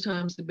lot of the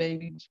times the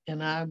baby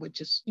and I would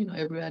just,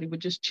 everybody would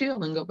just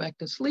chill and go back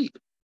to sleep.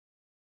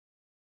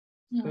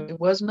 It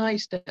was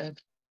nice to have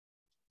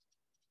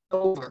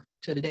over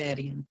to the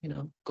daddy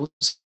and go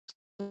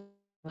for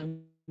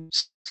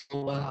a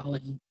while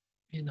and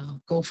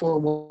go for a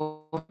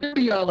walk.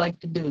 Whatever y'all like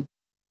to do.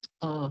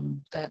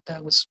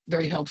 That was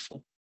very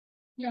helpful.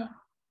 Yeah.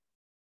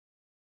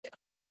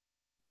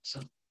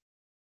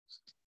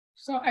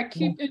 So I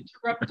keep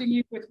interrupting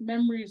you with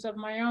memories of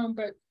my own,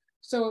 but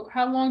so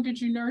how long did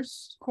you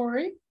nurse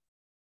Corey,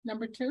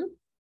 number 2?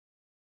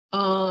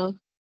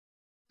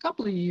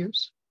 Couple of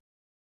years.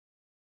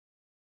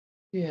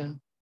 Yeah.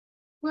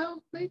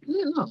 Well,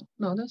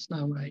 no, that's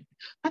not right.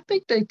 I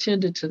think they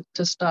tended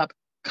to stop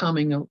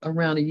coming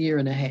around a year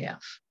and a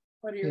half.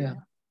 What a year? Yeah.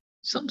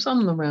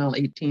 Something around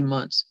 18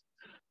 months.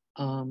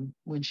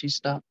 When she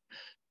stopped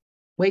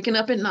waking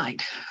up at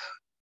night.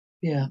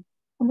 Yeah,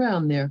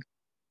 around there.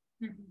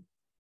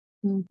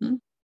 Mm-hmm.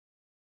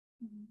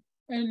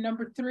 And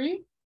number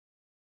 3,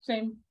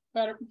 same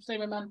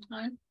amount of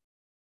time.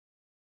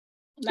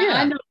 Now,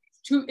 I know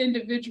 2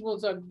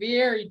 individuals are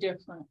very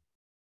different,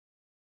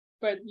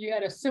 but you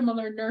had a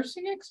similar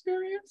nursing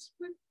experience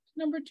with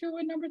number 2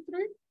 and number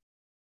 3.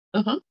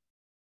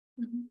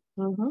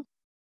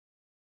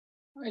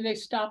 And they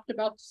stopped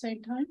about the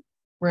same time.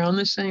 Around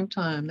the same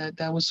time.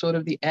 That was sort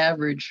of the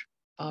average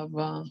of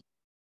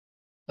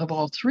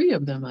all 3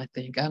 of them, I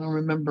think. I don't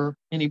remember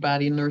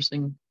anybody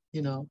nursing,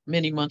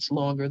 many months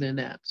longer than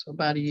that. So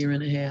about a year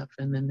and a half,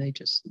 and then they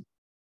just.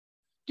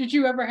 Did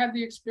you ever have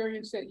the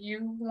experience that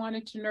you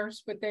wanted to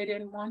nurse, but they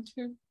didn't want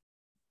to?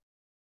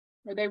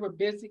 Or they were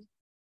busy?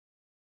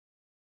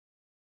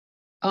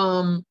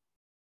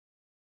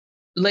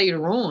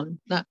 Later on,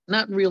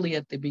 not really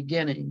at the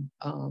beginning,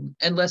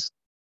 unless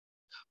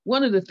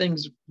one of the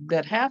things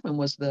that happened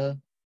was the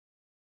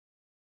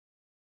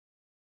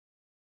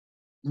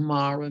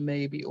Mara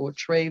maybe or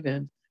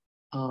Traven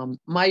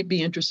might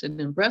be interested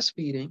in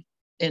breastfeeding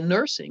and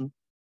nursing,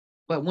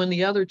 but when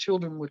the other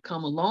children would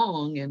come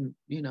along and,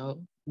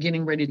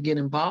 getting ready to get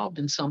involved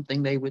in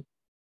something, they would,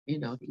 he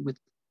would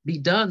be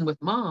done with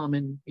mom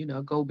and,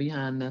 go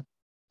behind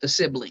the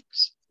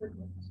siblings.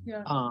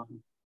 Yeah.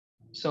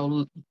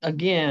 So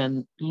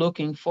again,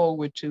 looking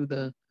forward to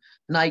the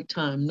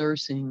nighttime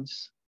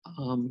nursings,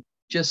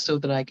 just so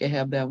that I could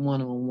have that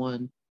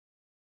one-on-one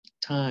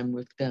time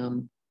with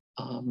them,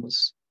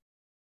 was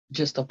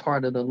just a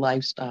part of the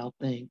lifestyle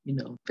thing,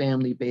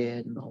 family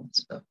bed and all that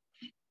stuff.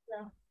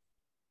 Yeah.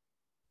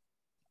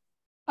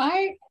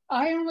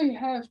 I only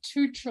have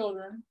 2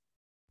 children,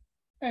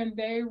 and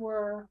they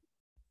were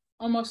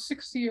almost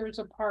 6 years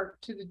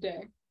apart to the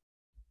day.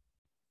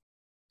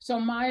 So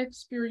my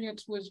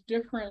experience was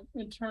different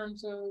in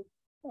terms of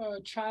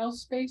child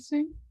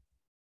spacing,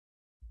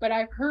 but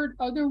I've heard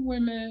other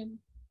women,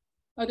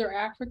 other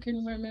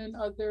African women,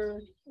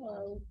 other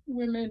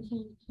women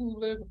who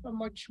live a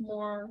much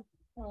more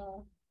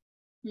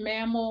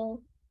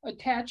mammal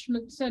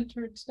attachment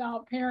centered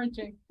style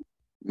parenting,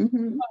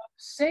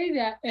 say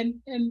that,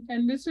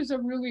 and this is a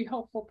really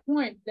helpful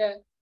point,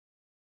 that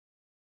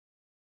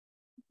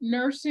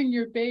nursing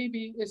your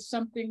baby is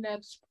something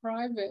that's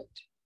private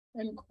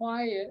and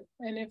quiet,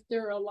 and if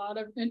there are a lot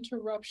of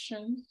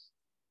interruptions,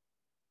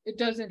 it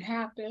doesn't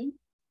happen.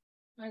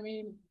 I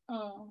mean,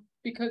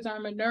 because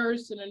I'm a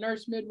nurse and a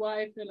nurse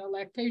midwife and a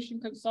lactation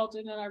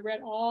consultant, and I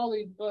read all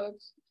these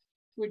books,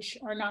 which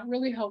are not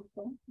really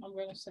helpful, I'm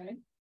going to say.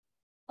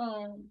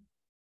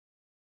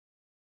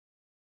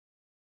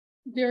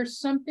 There's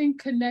something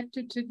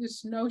connected to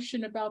this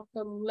notion about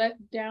the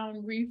let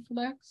down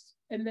reflex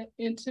and the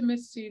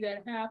intimacy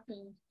that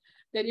happens,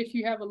 that if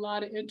you have a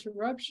lot of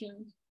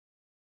interruptions,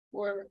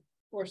 or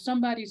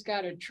somebody's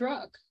got a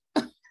truck,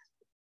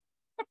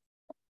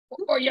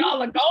 or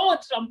y'all are going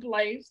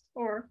someplace,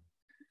 or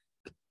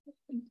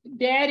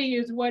daddy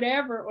is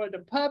whatever, or the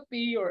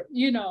puppy, or,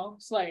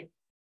 it's like,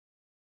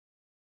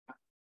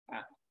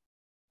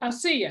 I'll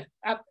see you.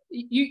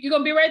 You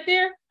gonna be right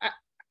there?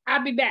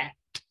 I'll be back.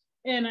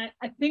 And I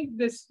think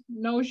this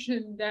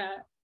notion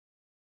that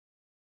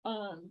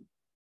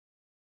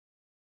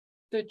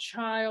the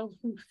child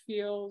who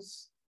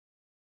feels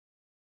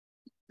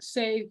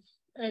safe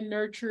and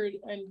nurtured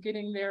and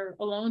getting their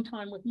alone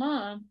time with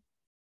mom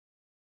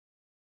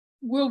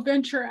will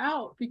venture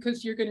out,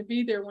 because you're going to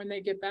be there when they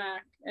get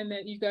back, and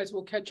that you guys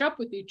will catch up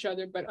with each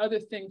other, but other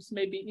things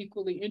may be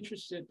equally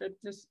interested. But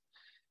just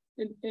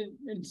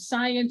in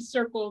science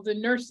circles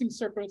and nursing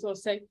circles, they'll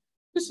say,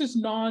 this is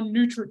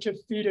non-nutritive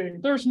feeding.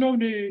 There's no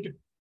need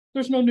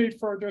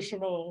for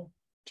additional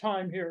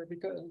time here,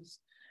 because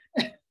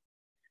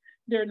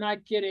they're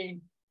not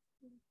getting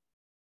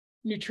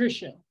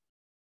nutrition,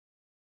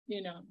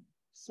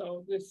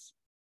 So this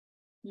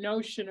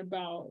notion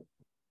about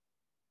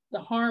the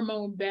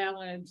hormone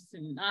balance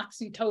and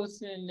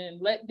oxytocin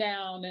and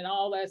letdown and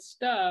all that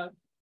stuff,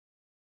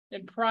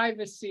 and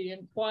privacy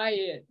and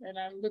quiet. And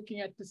I'm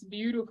looking at this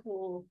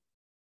beautiful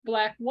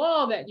black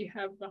wall that you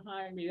have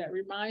behind me that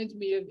reminds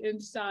me of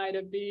inside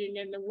of being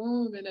in the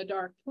womb in a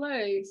dark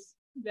place,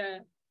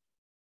 that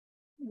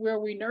where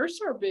we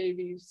nurse our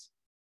babies.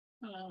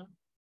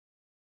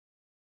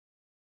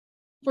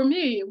 For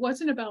me, it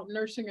wasn't about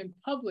nursing in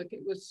public.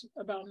 It was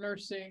about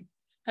nursing,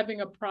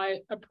 having a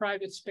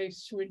private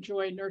space to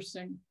enjoy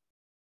nursing,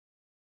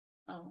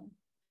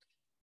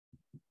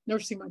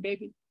 nursing my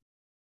baby.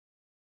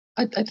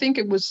 I think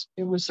it was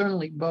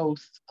certainly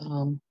both.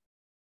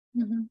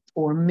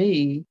 For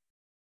me,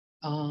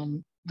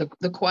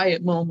 the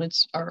quiet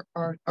moments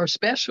are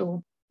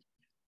special,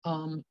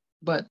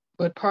 but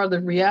part of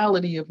the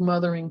reality of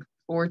mothering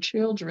 4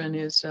 children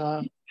is,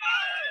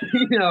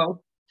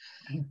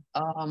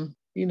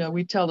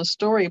 we tell a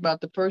story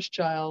about the first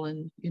child,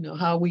 and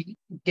how we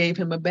gave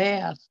him a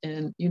bath,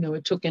 and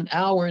it took an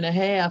hour and a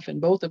half, and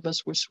both of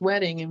us were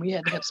sweating, and we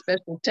had to have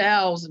special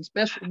towels and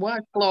special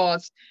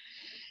washcloths.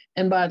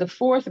 And by the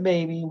 4th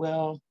baby,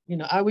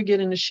 I would get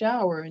in the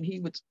shower, and he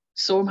would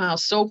somehow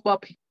soap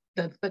up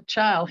the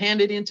child, hand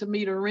it into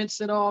me to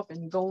rinse it off,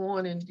 and go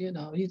on, and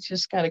he's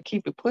just got to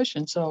keep it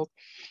pushing. So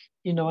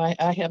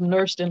I have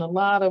nursed in a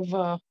lot of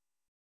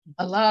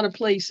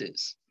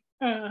places.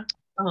 To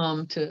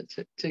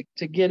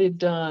get it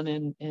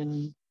done,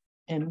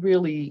 and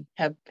really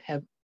have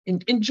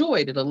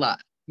enjoyed it a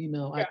lot.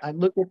 Yeah. I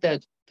look at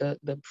that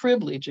the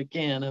privilege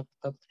again of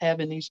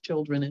having these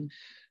children and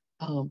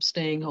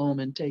staying home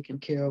and taking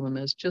care of them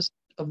as just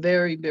a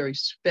very, very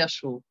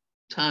special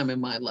time in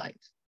my life.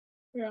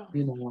 Yeah.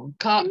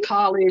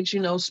 College,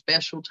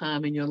 special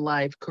time in your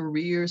life.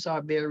 Careers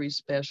are very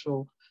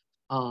special.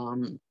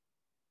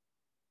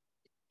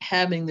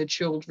 having the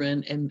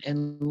children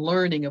and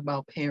learning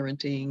about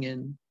parenting,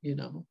 and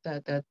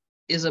that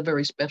is a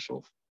very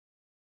special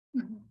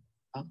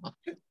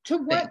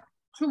To thing.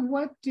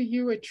 what do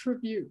you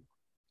attribute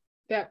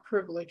that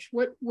privilege?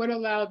 What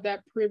allowed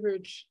that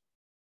privilege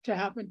to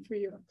happen for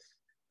you?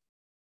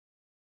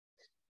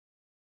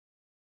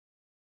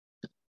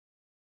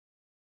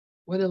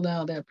 What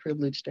allowed that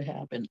privilege to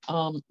happen?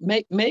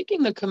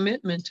 Making the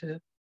commitment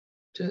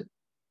to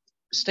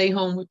stay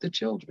home with the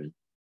children,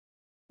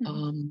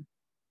 and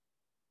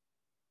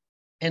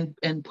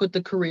put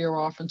the career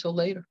off until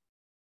later,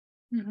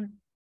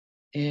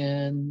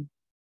 and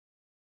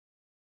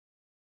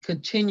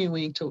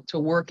continuing to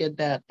work at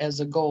that as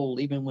a goal,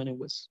 even when it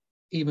was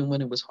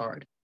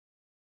hard.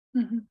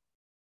 Yeah.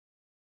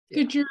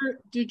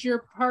 Did your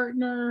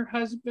partner,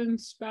 husband,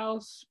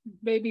 spouse,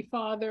 baby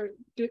father,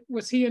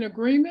 was he in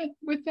agreement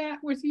with that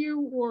with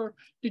you, or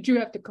did you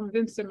have to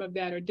convince him of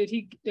that, or did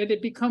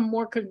it become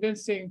more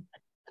convincing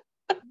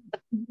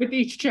with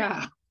each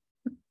child?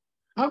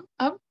 I'm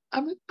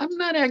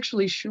not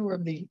actually sure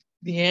of the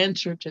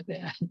answer to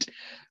that.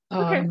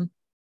 Okay.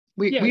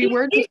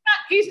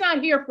 He's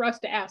not here for us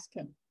to ask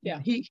him.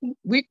 Yeah.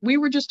 We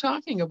were just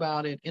talking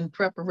about it in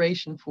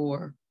preparation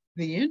for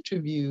the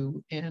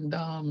interview, and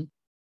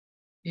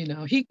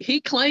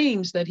he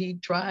claims that he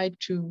tried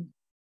to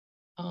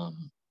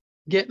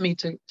get me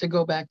to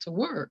go back to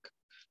work,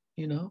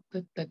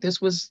 that this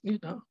was,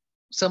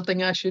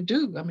 something I should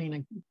do. I mean,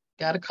 I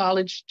got a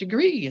college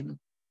degree and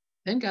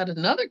then got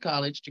another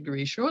college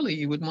degree. Surely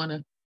you would want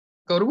to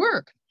go to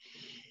work.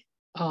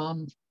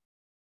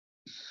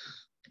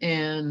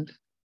 And,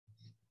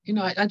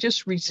 I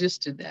just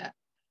resisted that.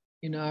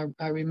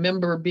 I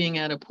remember being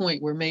at a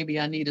point where maybe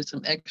I needed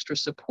some extra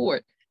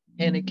support.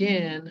 And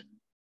again,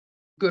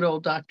 good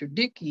old Dr.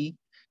 Dickey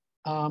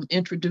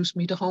introduced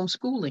me to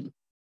homeschooling.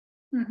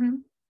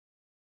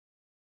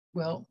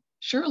 Well,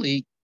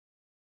 surely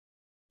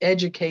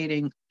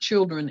educating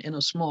children in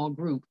a small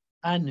group,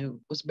 I knew,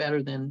 was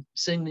better than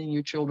sending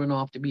your children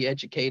off to be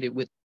educated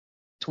with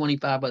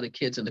 25 other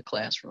kids in the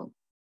classroom.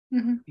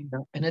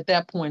 And at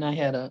that point, I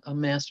had a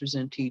master's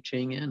in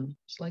teaching, and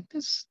it's like,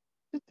 this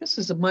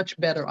is a much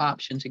better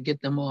option to get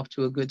them off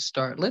to a good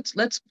start.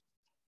 Let's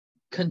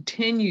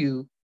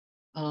continue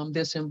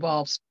this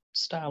involved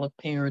style of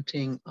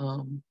parenting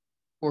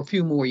for a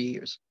few more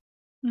years.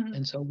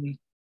 And so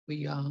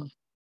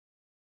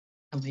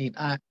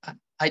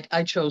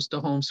I chose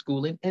to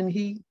homeschool, and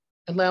he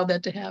allowed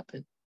that to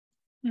happen.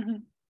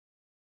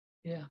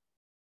 Yeah.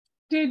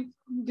 Did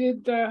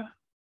the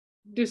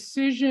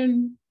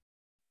decision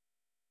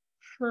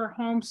for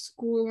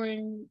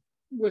homeschooling,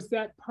 was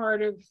that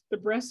part of the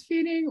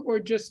breastfeeding, or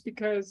just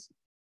because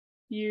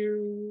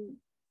you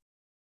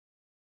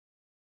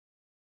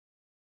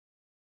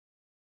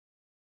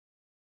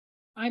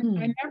I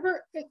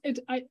never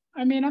I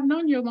mean, I've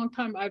known you a long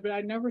time, but I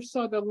never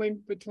saw the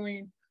link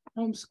between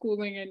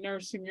homeschooling and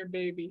nursing your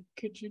baby.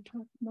 Could you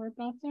talk more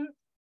about that?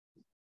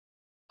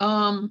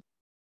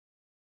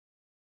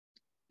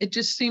 It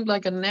just seemed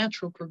like a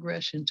natural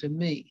progression to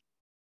me.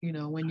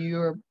 When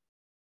you're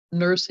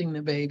nursing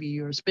the baby,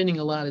 you're spending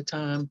a lot of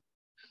time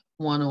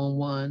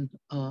one-on-one,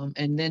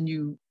 and then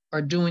you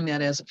are doing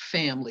that as a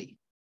family.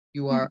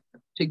 You are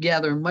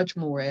together much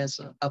more as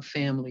a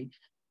family.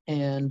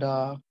 And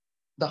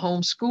the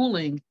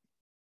homeschooling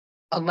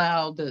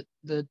allowed the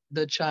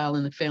child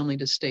and the family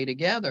to stay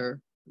together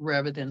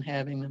rather than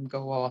having them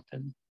go off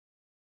and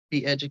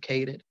be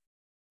educated.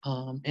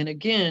 And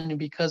again,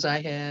 because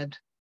I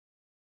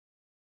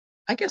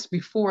guess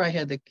before I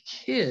had the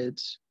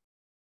kids,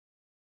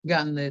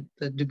 gotten the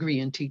degree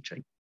in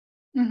teaching.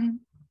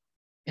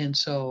 And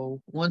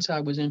so once I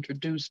was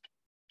introduced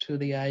to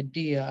the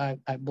idea,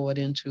 I bought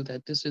into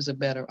that this is a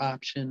better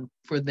option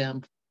for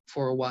them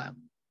for a while.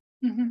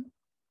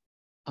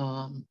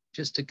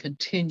 Just to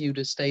continue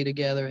to stay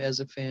together as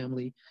a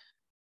family,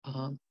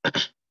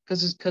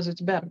 because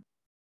it's better.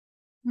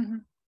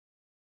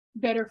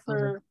 Better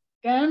for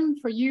them,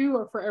 for you,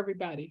 or for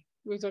everybody?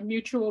 It was a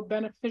mutual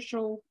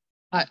beneficial.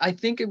 I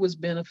think it was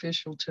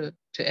beneficial to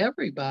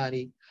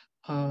everybody,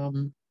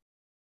 to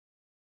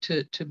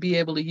be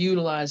able to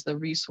utilize the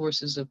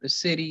resources of the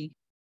city,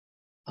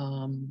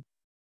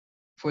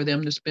 for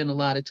them to spend a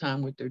lot of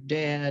time with their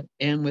dad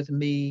and with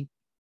me.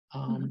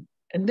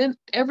 And then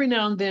every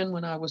now and then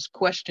when I was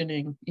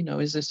questioning,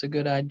 is this a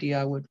good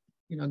idea, I would,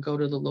 go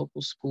to the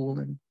local school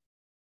and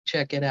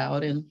check it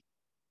out. And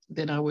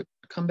then I would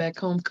come back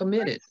home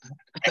committed,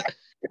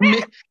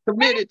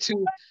 committed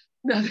to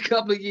another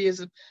couple of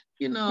years of,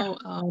 it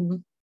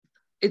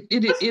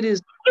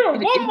is.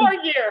 One more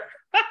year.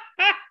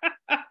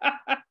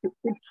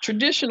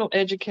 Traditional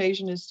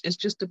education is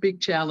just a big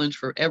challenge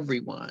for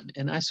everyone.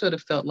 And I sort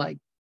of felt like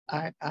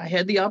I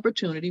had the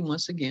opportunity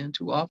once again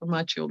to offer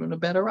my children a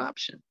better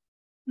option.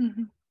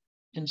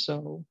 And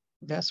so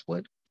that's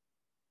what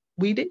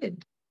we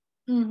did.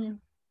 I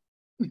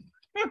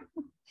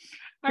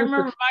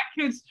remember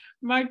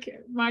my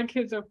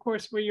kids, of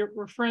course,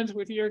 were friends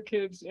with your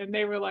kids, and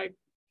they were like,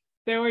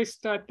 They always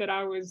thought that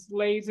I was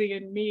lazy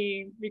and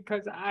mean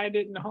because I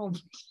didn't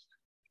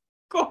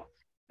homeschool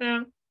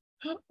them.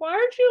 Why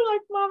aren't you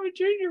like Mama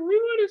Ginger? We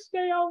want to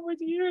stay home with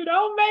you.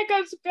 Don't make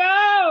us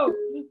go.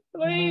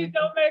 Please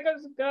don't make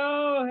us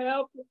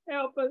go.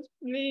 Help us,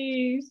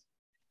 please.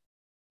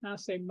 And I'll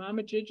say,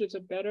 Mama Ginger's a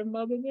better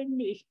mother than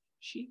me.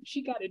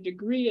 She got a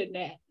degree in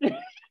that.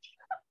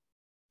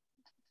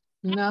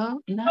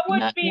 No, I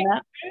wouldn't be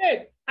as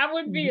good. I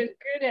wouldn't be as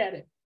good at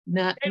it.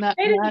 They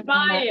didn't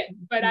buy it,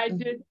 but I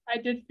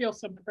did feel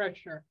some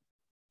pressure.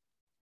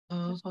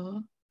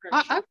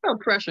 I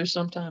felt pressure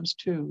sometimes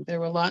too. There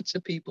were lots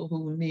of people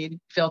who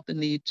felt the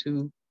need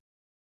to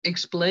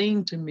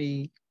explain to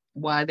me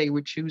why they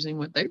were choosing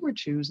what they were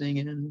choosing,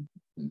 and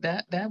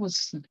that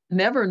was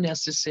never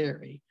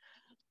necessary.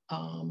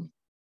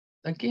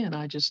 Again,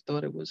 I just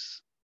thought it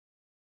was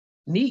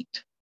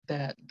neat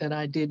that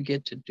I did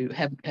get to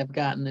have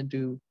gotten to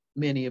do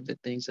many of the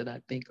things that I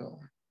think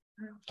are.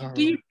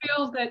 Do you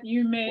feel that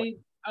you made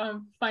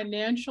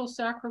financial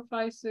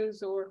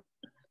sacrifices or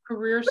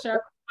career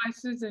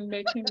sacrifices in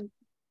making?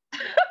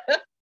 Can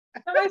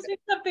I say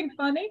something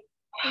funny?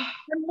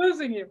 I'm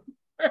losing you.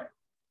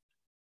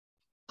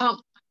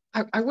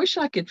 I wish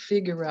I could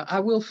figure out. I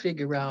will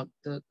figure out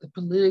the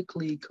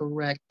politically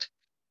correct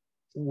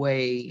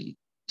way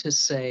to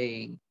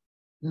say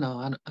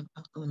no.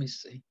 Let me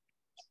see.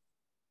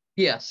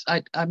 Yes,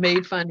 I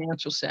made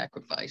financial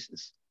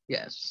sacrifices.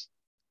 Yes.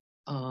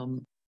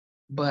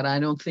 But I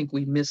don't think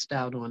we missed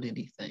out on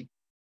anything.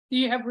 Do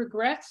you have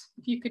regrets?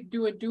 If you could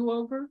do a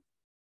do-over?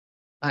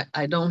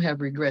 I don't have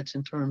regrets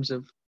in terms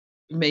of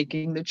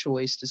making the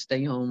choice to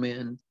stay home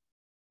and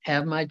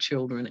have my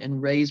children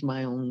and raise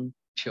my own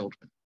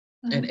children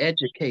and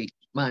educate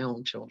my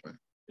own children.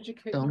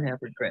 Don't have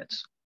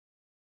regrets.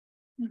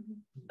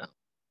 No.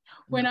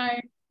 When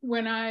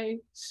I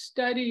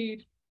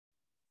studied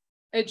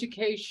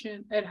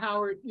education at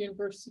Howard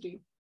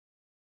University,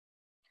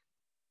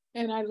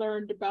 and I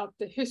learned about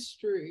the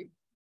history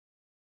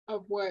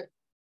of what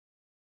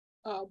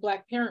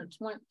Black parents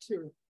went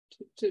to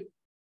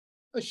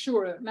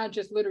assure not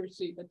just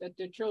literacy, but that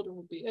their children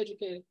would be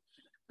educated.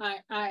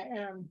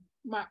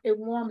 It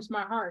warms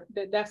my heart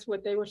that that's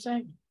what they were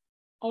saying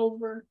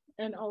over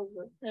and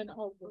over and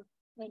over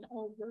and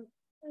over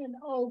and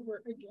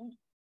over again.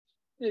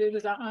 It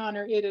is an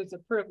honor, it is a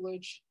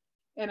privilege,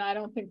 and I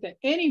don't think that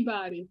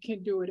anybody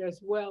can do it as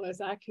well as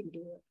I can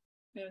do it.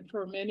 And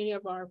for many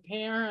of our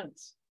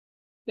parents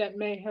that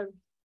may have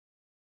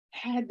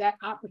had that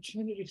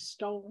opportunity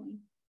stolen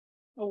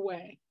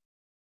away,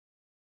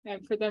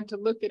 and for them to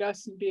look at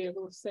us and be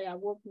able to say, I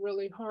worked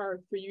really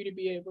hard for you to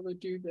be able to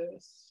do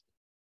this.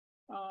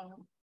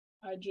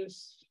 I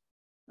just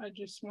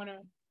want to,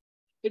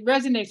 it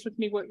resonates with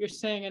me what you're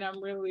saying, and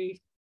I'm really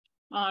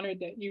honored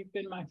that you've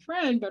been my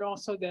friend, but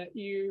also that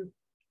you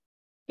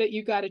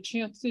got a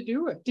chance to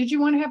do it. Did you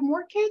want to have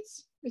more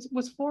kids?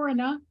 Was 4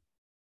 enough?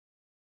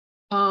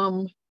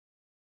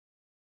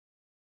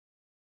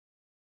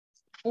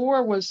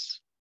 4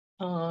 was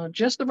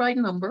just the right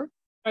number.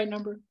 Right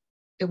number.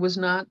 It was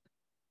not.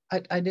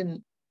 I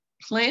didn't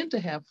plan to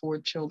have 4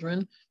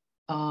 children,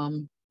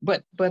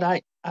 but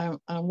I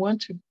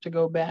want to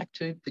go back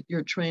to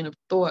your train of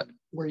thought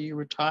where you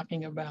were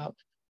talking about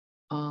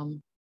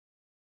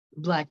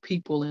Black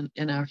people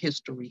in our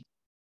history.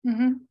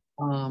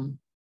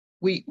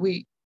 We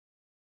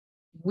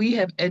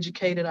have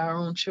educated our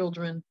own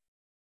children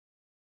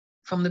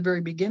from the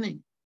very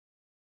beginning.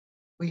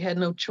 We had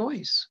no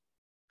choice.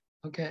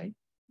 Okay.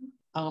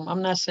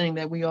 I'm not saying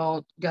that we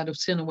all got to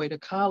send away to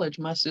college.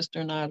 My sister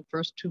and I are the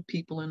first 2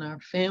 people in our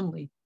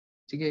family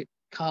to get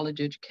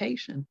college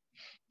education.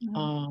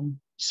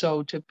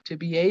 So to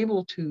be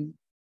able to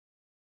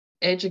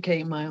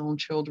educate my own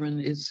children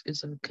is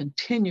a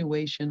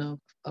continuation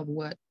of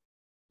what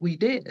we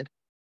did.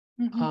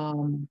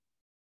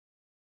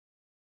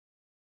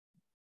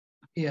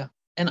 Yeah,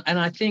 and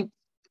I think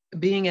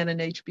being at an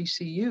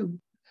HBCU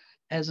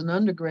as an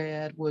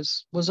undergrad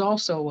was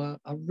also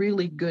a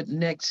really good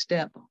next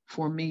step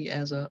for me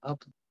as a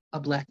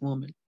Black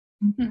woman.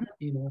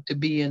 You know, to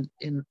be in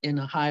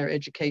a higher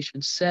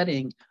education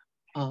setting.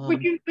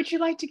 Would you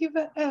like to give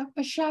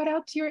a shout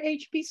out to your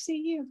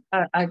HBCU?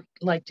 I'd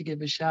like to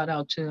give a shout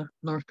out to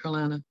North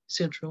Carolina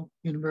Central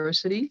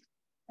University.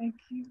 Thank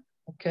you.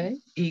 Okay,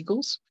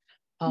 Eagles.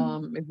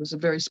 It was a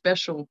very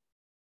special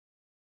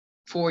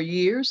 4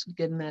 years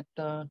getting that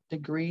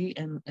degree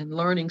and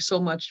learning so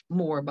much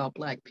more about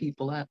Black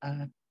people.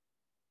 I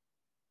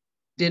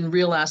didn't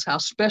realize how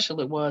special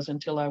it was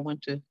until I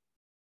went to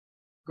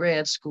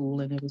grad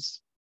school, and it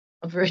was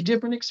a very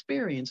different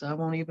experience. I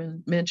won't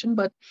even mention,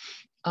 but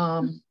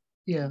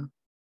yeah,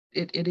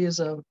 it is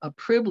a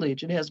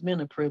privilege. It has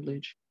been a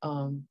privilege.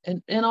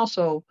 And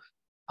also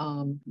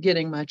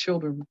getting my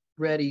children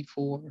ready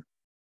for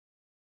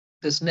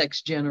this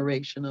next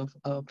generation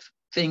of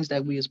things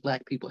that we as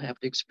Black people have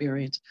to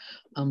experience.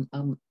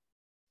 I'm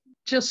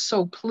just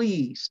so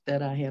pleased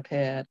that I have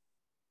had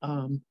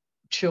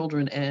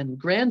children and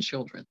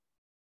grandchildren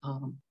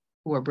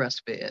who are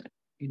breastfed.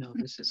 You know,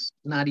 this is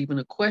not even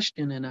a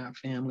question in our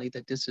family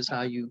that this is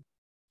how you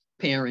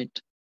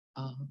parent.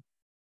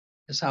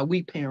 That's how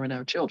we parent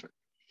our children.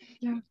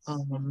 Yes.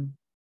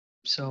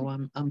 So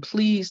I'm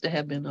pleased to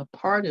have been a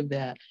part of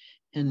that,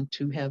 and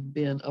to have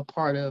been a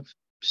part of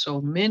so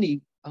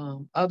many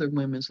other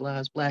women's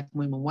lives, Black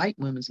women, white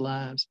women's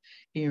lives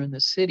here in the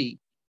city.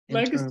 In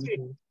terms Legacy,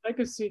 of,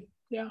 legacy,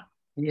 yeah.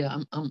 yeah,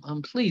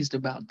 I'm pleased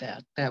about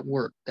that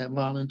work, that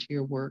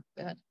volunteer work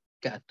that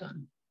got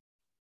done.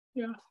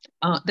 Yeah.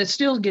 That's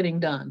still getting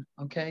done.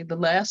 Okay, the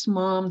last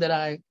mom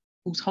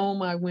whose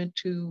home I went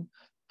to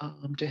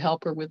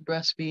help her with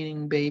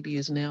breastfeeding baby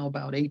is now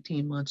about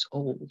 18 months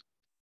old.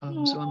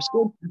 So I'm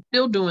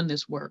still doing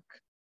this work.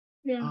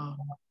 Yeah.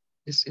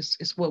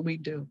 It's what we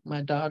do.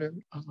 My daughter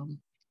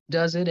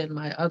does it, and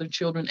my other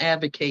children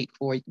advocate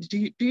for it.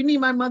 Do you need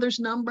my mother's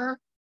number?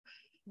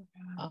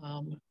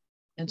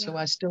 And so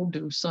I still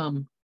do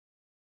some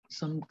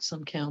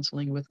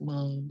counseling with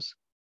moms.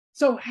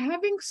 So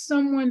having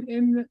someone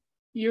in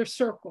your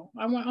circle,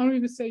 I don't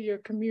even say your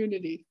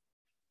community,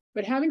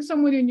 but having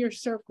someone in your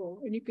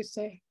circle, and you could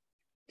say,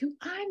 do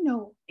I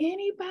know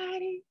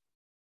anybody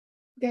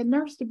that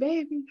nursed a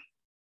baby?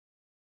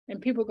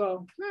 And people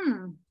go,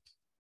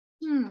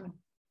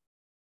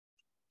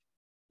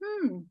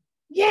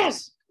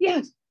 yes,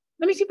 yes.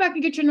 Let me see if I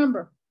can get your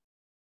number.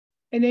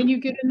 And then you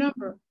get a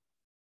number.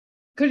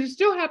 Because it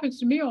still happens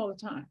to me all the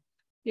time.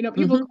 You know,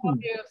 people call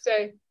me and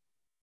say,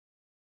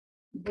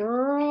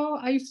 girl,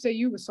 I used to say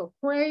you were so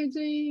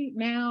crazy.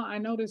 Now I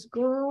know this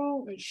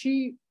girl, and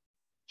she's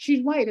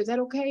white. Is that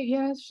okay?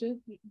 Yes.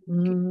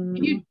 Can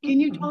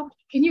you talk?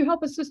 Can you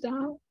help a sister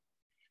out?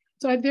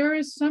 So there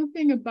is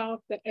something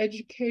about the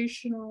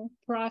educational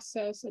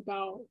process,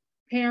 about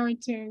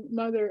parenting,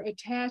 mother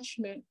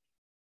attachment.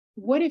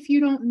 What if you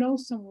don't know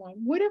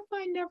someone? What if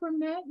I never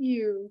met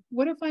you?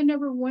 What if I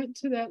never went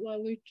to that La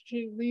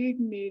Lucha League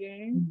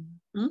meeting?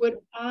 Would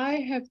I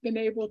have been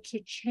able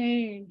to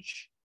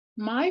change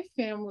my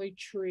family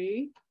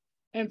tree?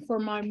 And for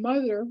my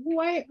mother, who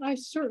I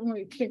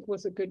certainly think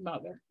was a good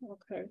mother,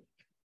 okay,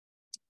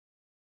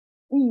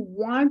 who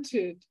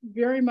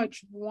very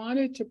much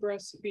wanted to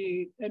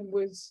breastfeed, and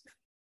was,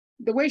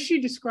 the way she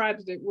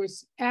describes it,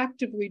 was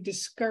actively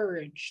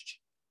discouraged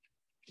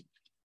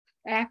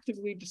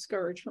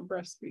from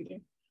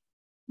breastfeeding.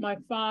 My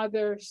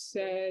father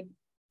said,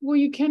 well,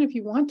 you can if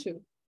you want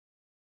to.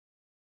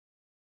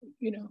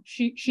 You know,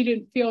 she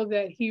didn't feel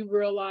that he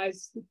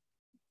realized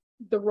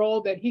the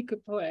role that he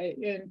could play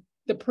in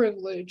the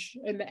privilege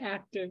and the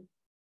active.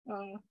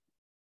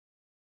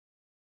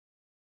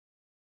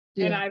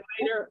 And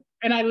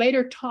I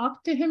later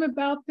talked to him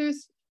about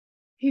this.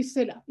 He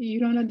said, you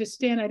don't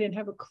understand, I didn't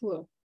have a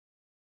clue.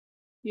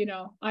 You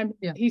know,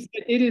 he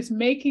said, it is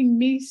making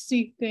me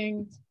see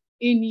things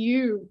in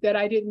you that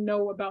I didn't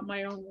know about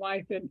my own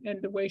wife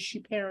and the way she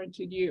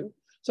parented you.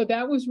 So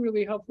that was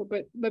really helpful.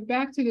 But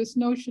back to this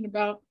notion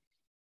about,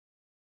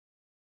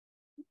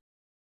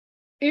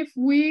 if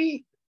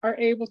we are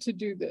able to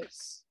do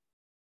this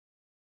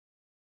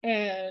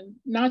and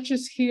not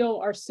just heal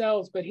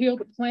ourselves, but heal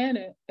the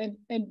planet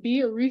and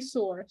be a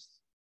resource,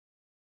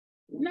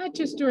 not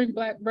just during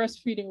Black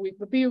Breastfeeding Week,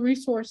 but be a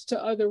resource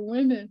to other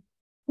women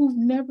who've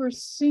never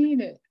seen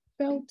it,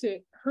 felt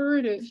it,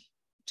 heard it,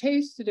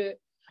 tasted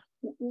it.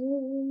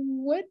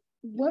 What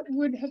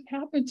would have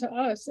happened to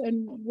us,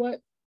 and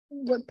what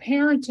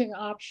parenting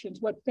options,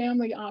 what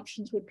family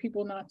options would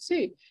people not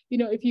see? You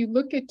know, if you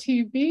look at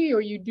TV,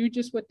 or you do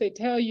just what they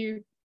tell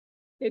you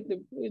in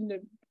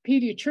the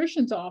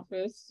pediatrician's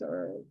office,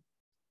 or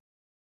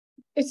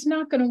it's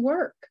not going to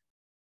work,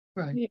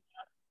 right? You know?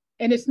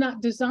 And it's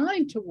not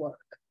designed to work.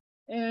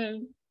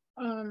 And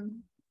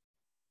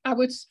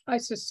I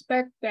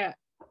suspect that,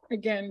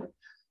 again,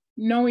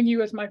 knowing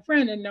you as my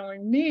friend and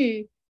knowing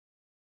me,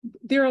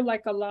 there are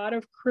like a lot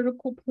of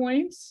critical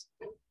points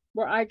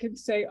where I can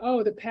say,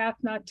 oh, the path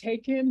not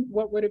taken,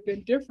 what would have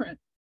been different?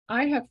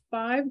 I have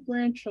 5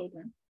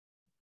 grandchildren,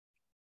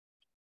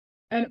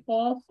 and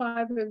all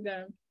 5 of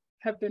them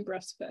have been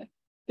breastfed.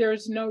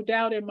 There's no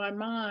doubt in my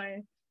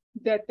mind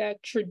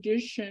that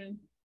tradition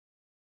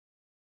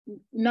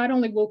not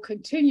only will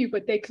continue,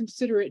 but they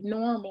consider it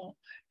normal,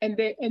 and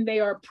they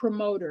are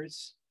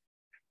promoters,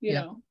 you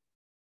know.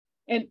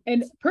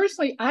 And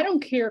personally, I don't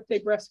care if they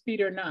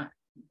breastfeed or not.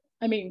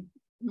 I mean,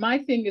 my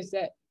thing is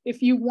that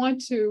if you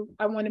want to,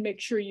 I want to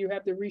make sure you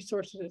have the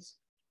resources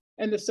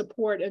and the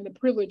support and the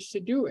privilege to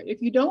do it.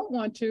 If you don't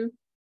want to,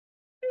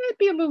 I'd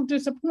be a little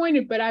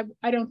disappointed, but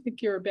I don't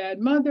think you're a bad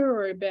mother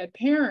or a bad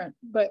parent.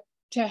 But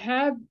to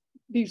have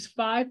these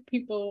 5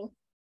 people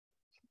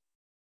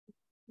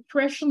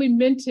freshly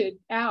minted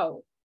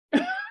out,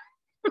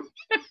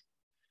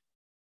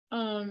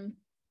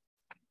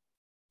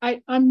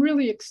 I'm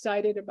really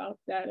excited about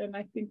that. And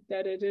I think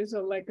that it is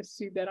a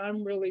legacy that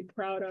I'm really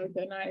proud of.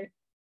 And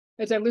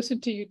as I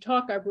listen to you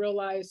talk, I've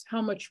realized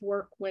how much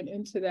work went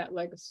into that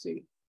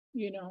legacy.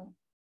 You know,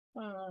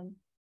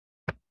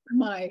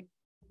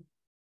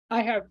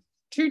 I have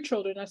 2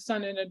 children, a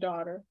son and a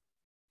daughter.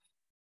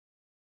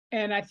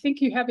 And I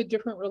think you have a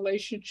different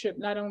relationship,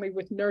 not only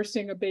with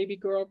nursing a baby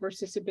girl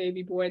versus a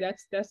baby boy.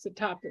 That's the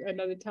topic,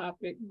 another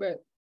topic.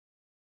 But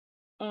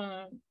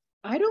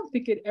I don't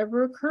think it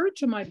ever occurred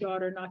to my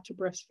daughter not to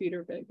breastfeed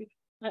her baby.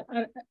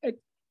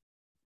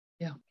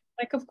 Yeah.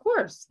 Like, of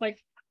course, like,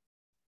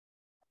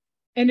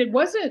 and it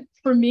wasn't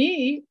for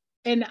me,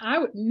 and I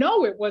would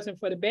know it wasn't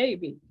for the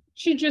baby.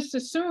 She just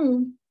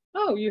assumed,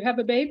 oh, you have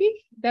a baby?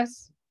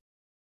 That's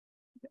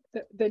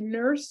the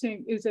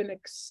nursing is an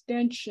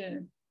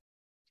extension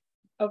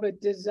of a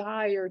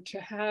desire to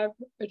have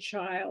a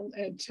child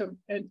and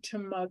to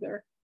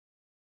mother,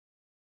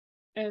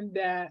 and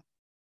that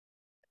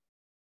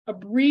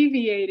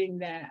abbreviating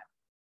that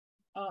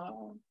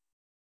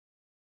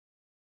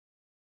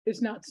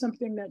is not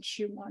something that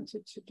she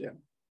wanted to do.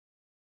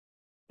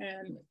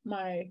 And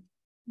my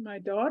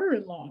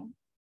daughter-in-law,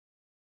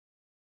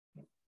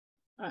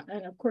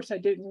 and of course I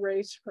didn't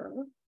raise her,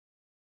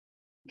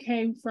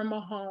 came from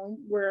a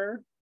home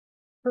where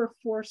her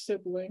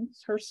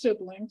siblings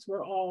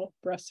were all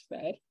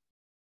breastfed.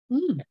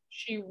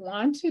 She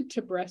wanted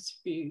to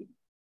breastfeed,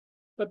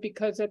 but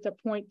because at the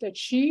point that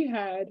she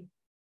had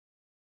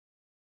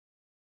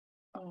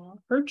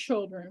her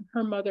children,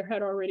 her mother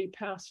had already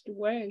passed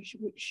away.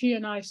 She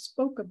and I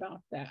spoke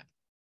about that.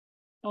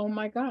 Oh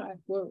my God,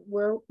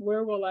 where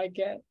will I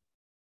get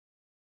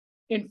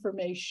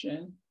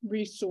information,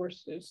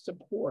 resources,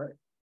 support?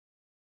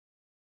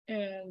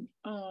 And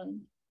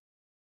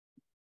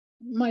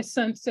my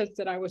son says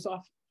that I was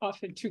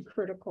often too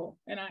critical,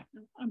 and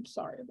I'm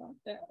sorry about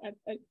that.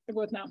 It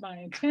was not my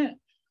intent,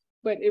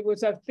 but it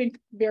was, I think,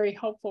 very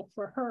helpful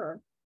for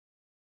her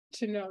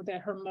to know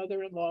that her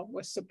mother-in-law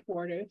was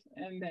supportive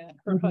and that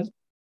her husband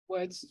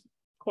was,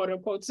 quote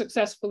unquote,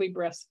 successfully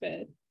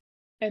breastfed,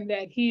 and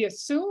that he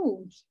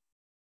assumed,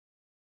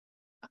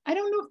 I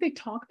don't know if they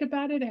talked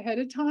about it ahead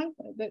of time,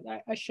 that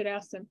I should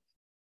ask them.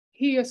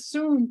 He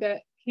assumed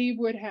that he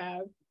would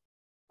have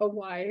a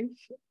wife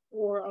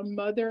or a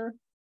mother.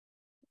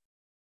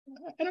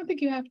 I don't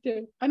think you have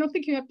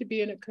to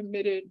be in a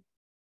committed,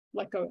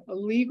 like a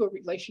legal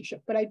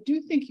relationship, but I do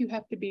think you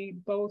have to be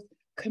both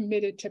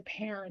committed to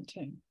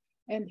parenting.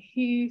 And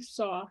he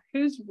saw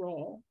his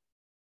role,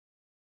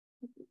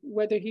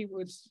 whether he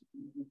was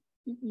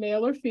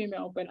male or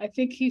female, but I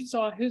think he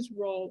saw his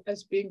role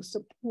as being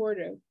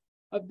supportive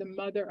of the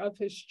mother of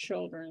his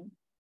children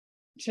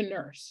to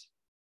nurse.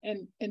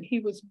 And he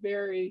was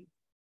very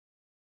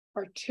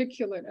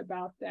articulate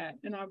about that.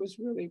 And I was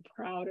really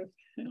proud of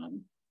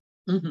him.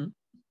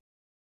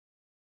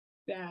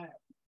 That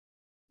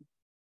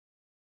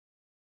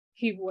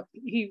he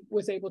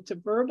was able to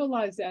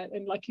verbalize that.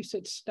 And like you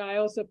said,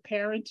 styles of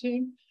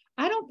parenting.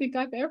 I don't think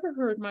I've ever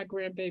heard my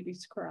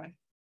grandbabies cry.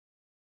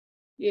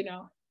 You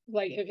know,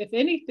 like if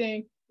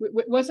anything,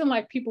 it wasn't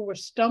like people were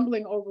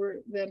stumbling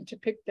over them to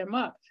pick them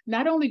up.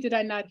 Not only did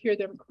I not hear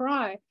them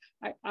cry,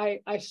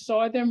 I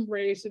saw them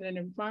raised in an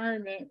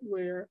environment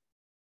where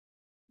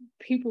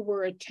people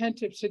were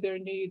attentive to their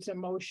needs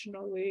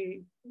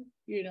emotionally,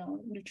 you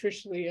know,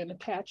 nutritionally, and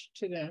attached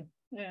to them.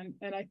 And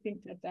I think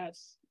that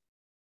that's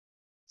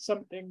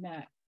something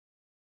that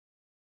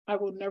I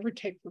will never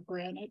take for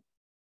granted.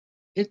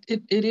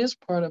 It is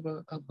part of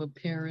a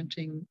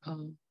parenting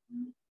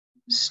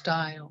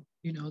style,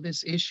 you know,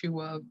 this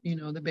issue of, you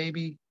know, the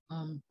baby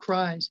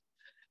cries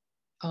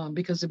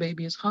because the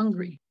baby is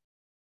hungry.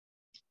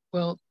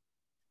 Well,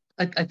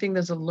 I think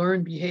there's a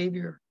learned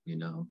behavior, you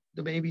know,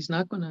 my baby's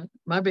not going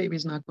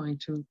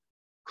to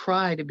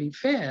cry to be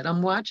fed.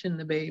 I'm watching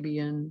the baby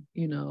and,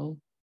 you know,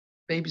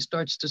 baby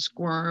starts to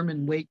squirm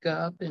and wake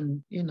up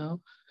and, you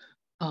know,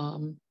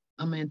 I'm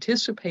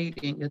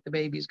anticipating that the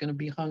baby is going to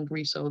be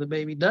hungry, so the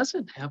baby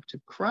doesn't have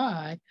to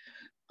cry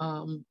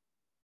to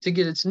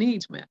get its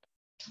needs met.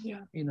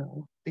 Yeah. You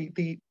know,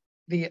 the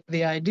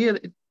idea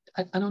that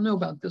I don't know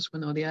about this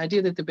one though. The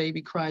idea that the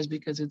baby cries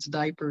because its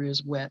diaper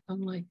is wet.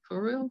 I'm like,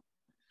 for real?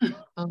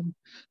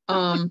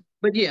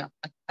 But yeah,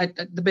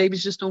 the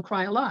babies just don't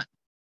cry a lot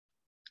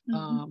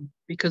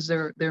because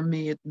their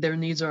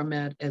needs are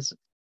met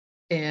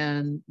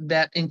and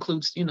that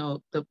includes, you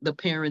know, the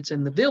parents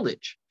and the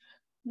village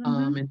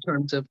in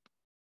terms of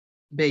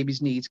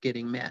babies' needs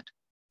getting met.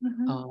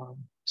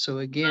 So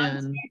again,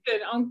 aunties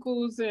and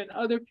uncles and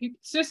other people,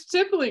 just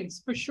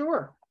siblings for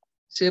sure.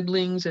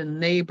 Siblings and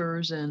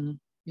neighbors and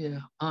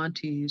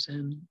aunties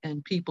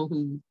and people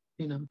who,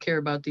 you know, care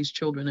about these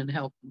children and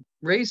help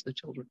raise the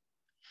children.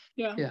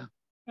 Yeah.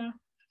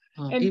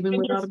 Even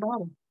without a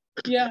bottle.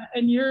 Yeah,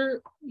 and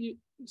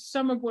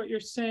some of what you're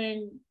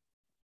saying,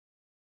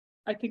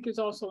 I think, is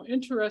also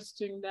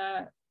interesting,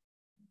 that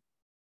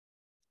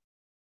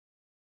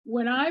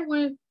when I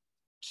went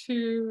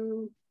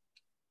to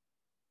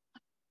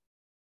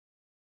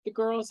the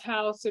girls'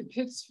 house in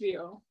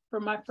Pittsfield for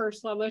my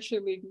first La Leche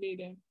League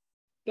meeting,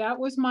 that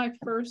was my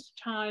first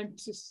time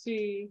to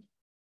see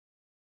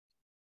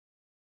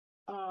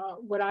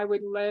what I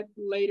would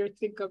later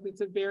think of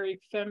as a very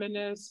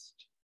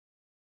feminist,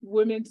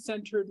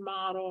 women-centered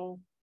model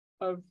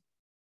of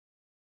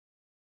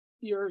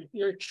your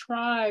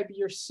tribe,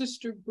 your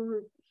sister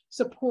group,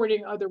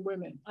 supporting other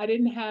women. I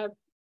didn't have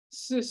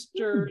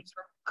sisters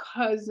or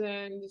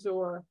cousins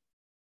or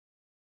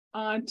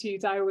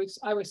aunties. I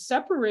was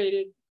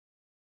separated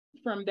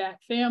from that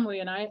family,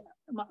 and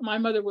my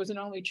mother was an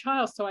only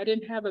child, so I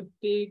didn't have a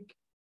big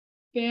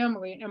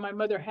family, and my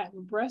mother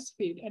hadn't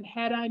breastfeed. And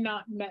had I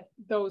not met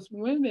those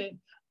women,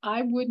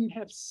 I wouldn't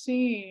have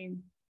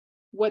seen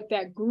what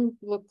that group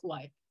looked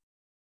like.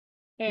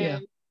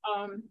 And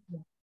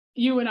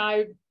you and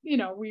I,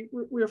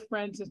 we're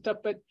friends and stuff,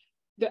 but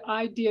the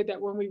idea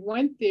that when we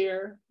went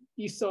there,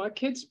 you saw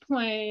kids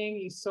playing,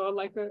 you saw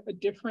like a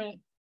different,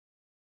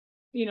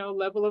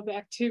 level of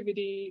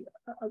activity,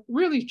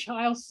 really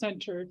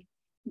child-centered.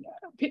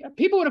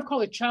 People would have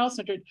called it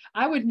child-centered.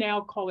 I would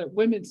now call it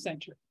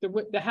women-centered.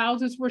 The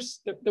houses were,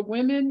 the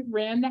women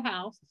ran the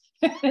house,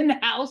 and the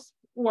house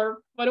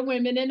worked for the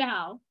women in the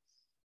house.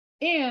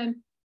 And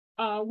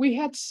we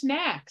had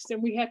snacks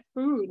and we had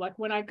food. Like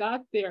when I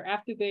got there,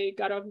 after they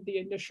got over the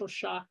initial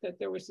shock that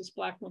there was this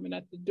Black woman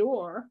at the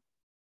door,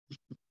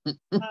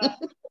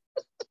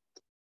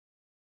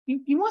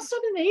 you want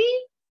something to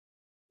eat?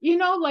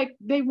 Like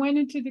they went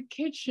into the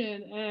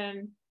kitchen,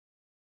 and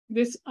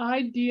this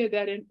idea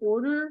that in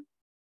order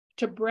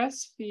to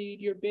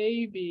breastfeed your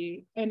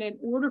baby and in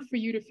order for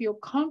you to feel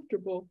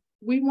comfortable,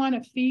 we want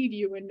to feed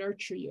you and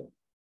nurture you.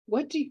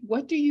 What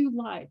do you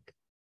like?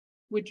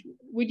 Would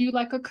you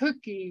like a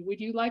cookie?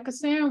 Would you like a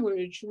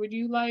sandwich? Would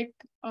you like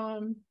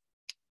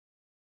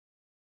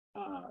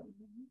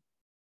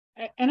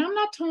and I'm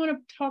not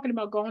talking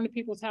about going to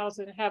people's house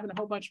and having a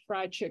whole bunch of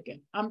fried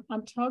chicken. I'm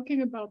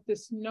talking about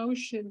this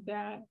notion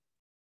that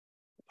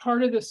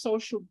part of the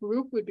social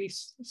group would be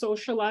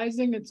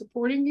socializing and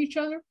supporting each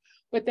other,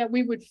 but that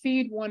we would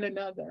feed one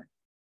another,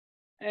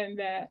 and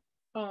that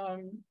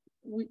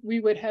we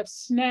would have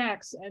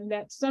snacks, and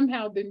that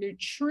somehow the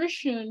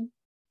nutrition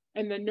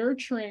and the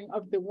nurturing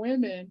of the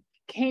women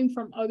came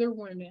from other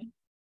women.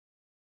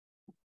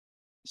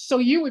 So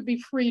you would be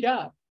freed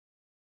up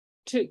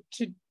to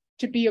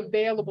be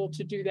available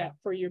to do that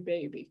for your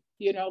baby.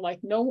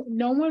 Like no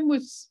one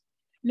was,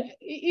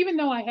 even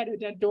though I had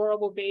an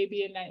adorable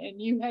baby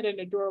and you had an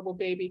adorable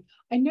baby,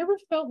 I never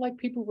felt like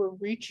people were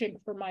reaching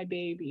for my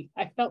baby.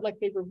 I felt like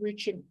they were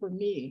reaching for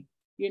me,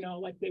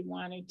 like they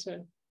wanted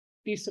to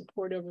be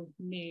supportive of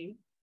me.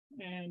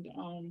 And,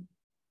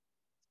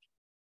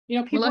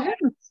 people. Well,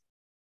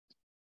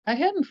 I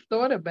hadn't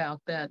thought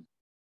about that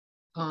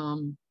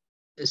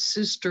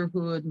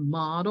sisterhood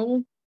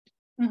model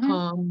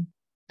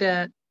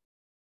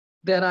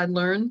that I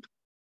learned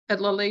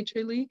at La Leche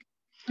League.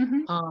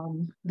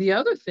 The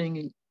other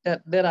thing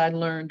that I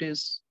learned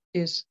is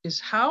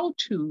how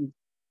to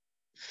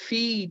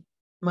feed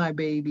my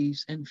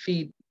babies and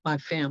feed my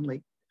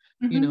family.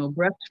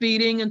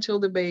 Breastfeeding until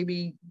the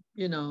baby,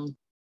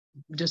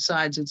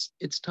 decides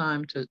it's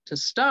time to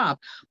stop.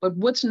 But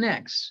what's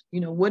next?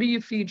 What do you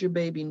feed your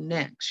baby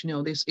next?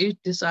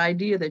 This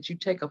idea that you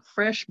take a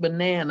fresh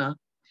banana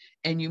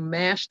and you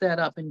mash that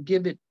up and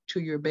give it to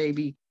your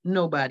baby.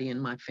 Nobody in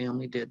my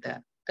family did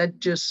that.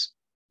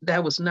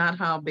 That was not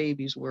how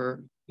babies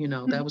were.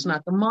 That was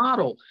not the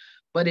model.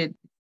 But it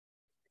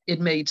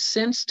made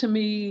sense to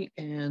me.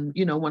 And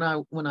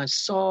when I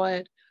saw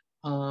it,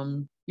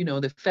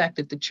 the fact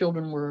that the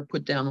children were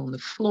put down on the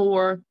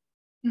floor,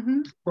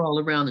 crawl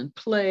around and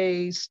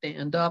play,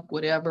 stand up,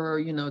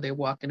 whatever, they're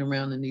walking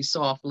around in these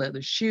soft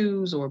leather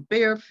shoes or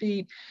bare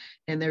feet,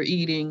 and they're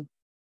eating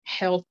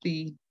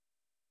healthy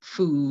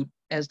food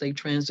as they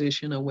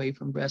transition away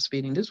from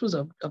breastfeeding. This was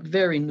a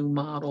very new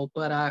model,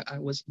 but I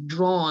was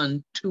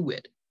drawn to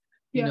it.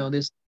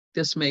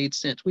 This made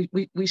sense.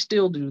 We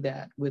still do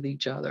that with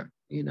each other.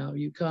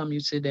 You come,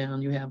 you sit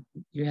down, you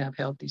have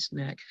healthy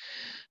snack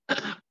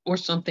or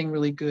something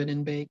really good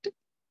and baked.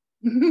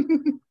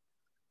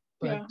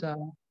 But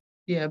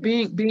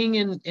being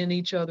in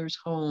each other's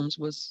homes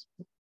was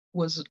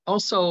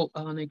also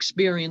an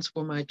experience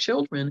for my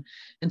children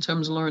in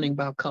terms of learning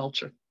about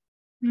culture.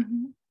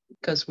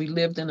 Because we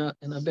lived in a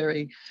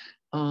very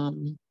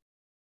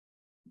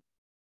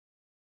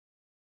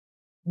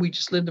we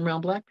just lived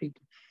around Black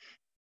people.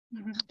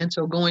 And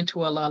so going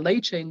to a La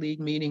Leche League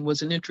meeting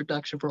was an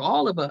introduction for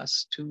all of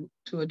us to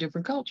a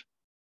different culture.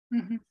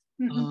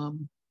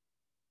 And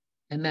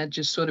that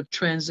just sort of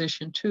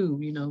transitioned to,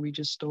 we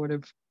just sort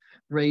of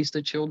raised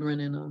the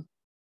children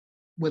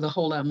with a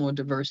whole lot more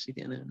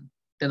diversity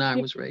than I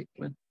was raised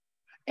with.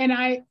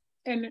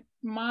 And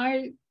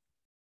my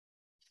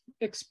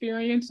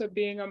experience of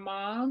being a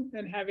mom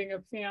and having a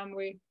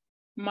family,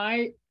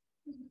 my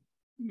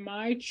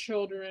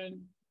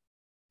children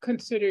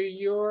consider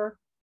your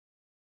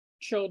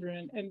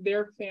children and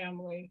their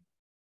family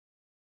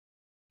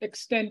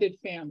extended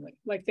family.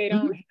 Like they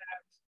don't have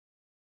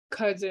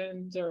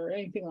cousins or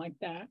anything like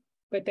that,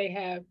 but they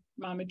have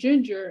Mama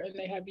Ginger and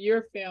they have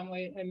your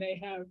family and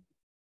they have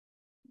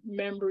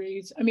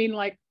memories. I mean,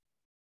 like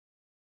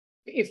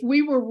if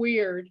we were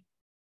weird,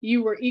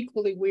 you were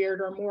equally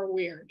weird or more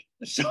weird.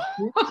 So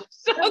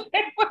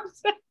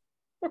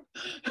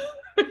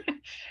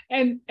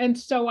and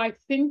so I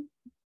think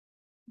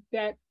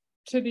that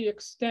to the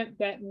extent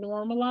that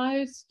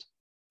normalized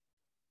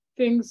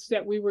things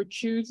that we were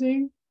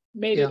choosing,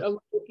 made it a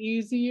little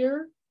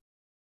easier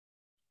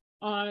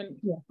on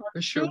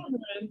our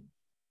children.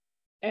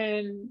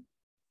 And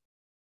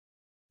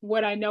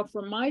what I know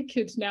from my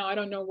kids now, I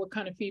don't know what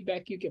kind of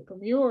feedback you get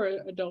from your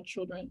adult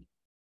children,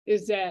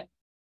 is that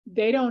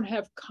they don't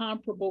have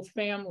comparable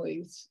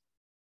families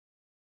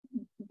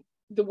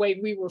the way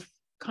we were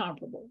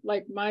comparable.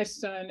 Like my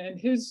son and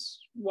his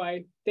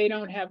wife, they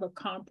don't have a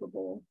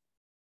comparable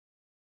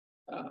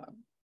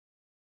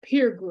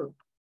peer group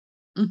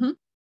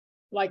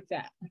like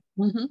that.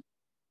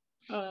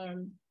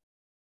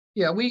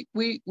 Yeah,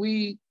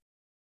 we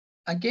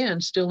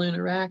again still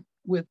interact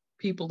with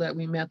people that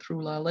we met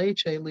through La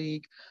Leche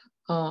League.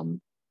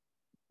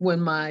 When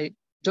my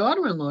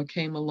daughter-in-law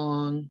came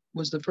along,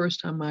 was the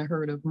first time I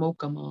heard of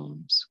Mocha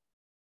Moms.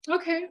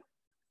 Okay.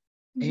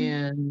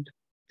 And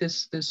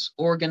this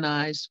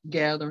organized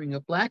gathering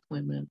of Black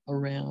women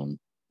around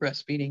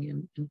breastfeeding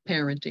and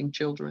parenting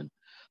children.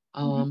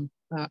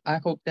 I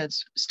hope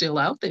that's still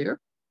out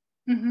there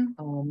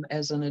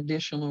as an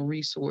additional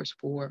resource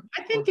for.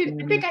 I think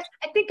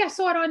I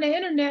saw it on the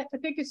internet. I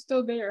think it's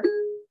still there.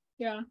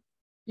 Yeah.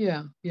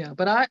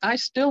 But I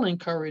still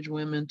encourage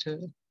women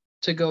to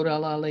go to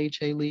La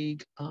Leche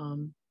League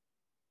to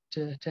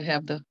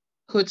have the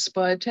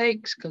chutzpah it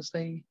takes, because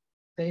they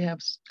have,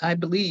 I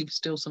believe,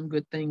 still some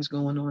good things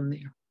going on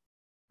there.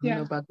 I don't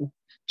know about the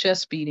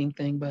chest beating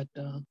thing, but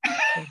they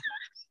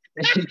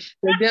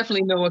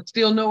definitely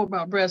still know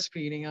about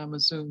breastfeeding, I'm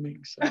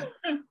assuming. So.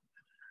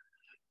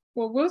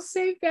 Well, we'll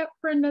save that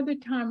for another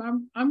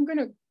time. I'm going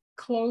to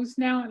close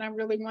now, and I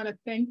really want to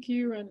thank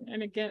you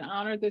and again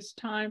honor this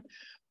time.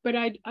 But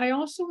I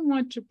also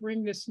want to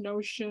bring this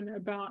notion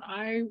about,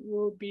 I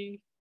will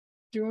be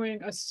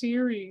doing a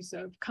series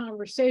of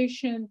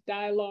conversation,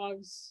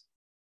 dialogues,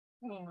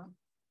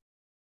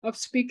 of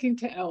speaking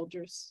to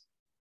elders.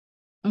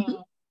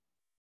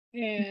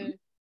 And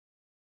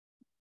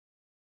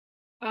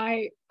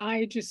I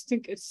just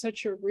think it's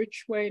such a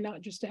rich way,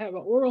 not just to have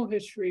an oral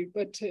history,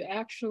 but to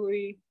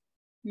actually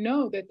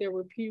know that there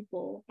were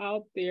people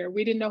out there.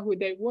 We didn't know who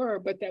they were,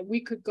 but that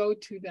we could go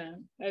to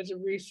them as a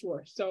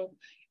resource. So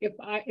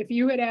if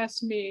you had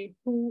asked me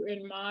who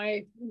in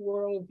my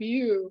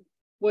worldview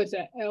was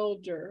an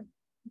elder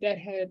that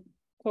had,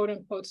 quote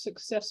unquote,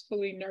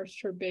 successfully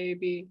nursed her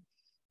baby,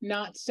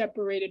 not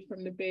separated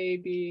from the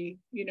baby,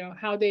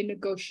 how they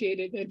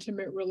negotiated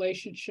intimate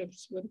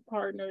relationships with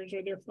partners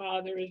or their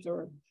fathers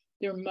or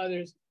their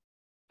mothers,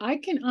 I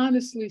can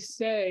honestly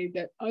say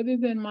that other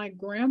than my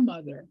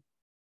grandmother,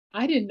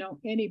 I didn't know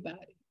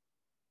anybody.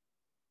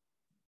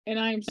 And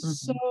I'm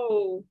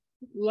so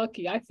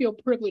lucky. I feel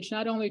privileged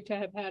not only to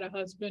have had a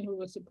husband who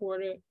was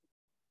supportive,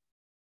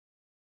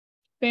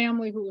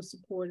 family who was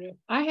supportive.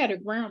 I had a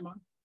grandma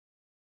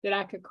that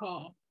I could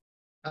call.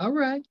 All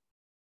right.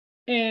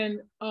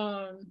 And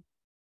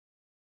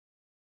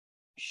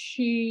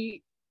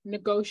she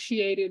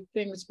negotiated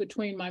things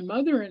between my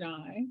mother and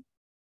I.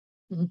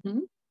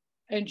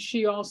 And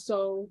she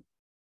also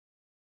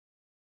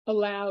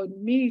allowed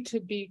me to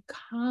be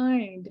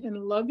kind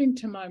and loving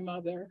to my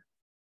mother,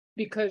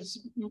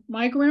 because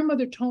my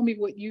grandmother told me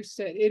what you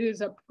said. It is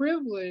a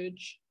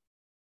privilege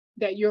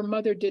that your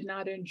mother did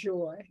not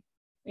enjoy,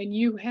 and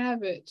you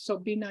have it, so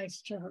be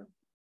nice to her,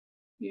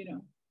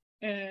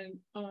 And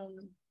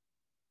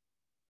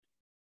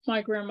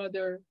my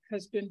grandmother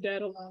has been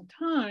dead a long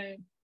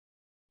time,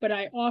 but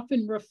I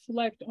often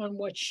reflect on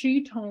what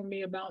she told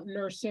me about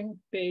nursing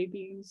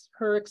babies,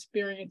 her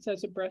experience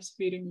as a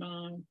breastfeeding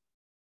mom.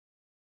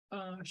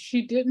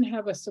 She didn't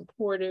have a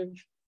supportive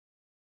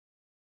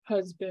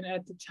husband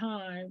at the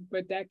time,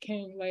 but that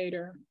came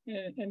later.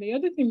 And the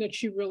other thing that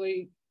she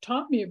really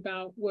taught me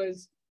about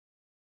was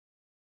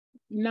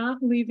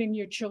not leaving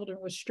your children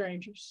with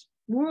strangers.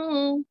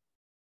 Whoa.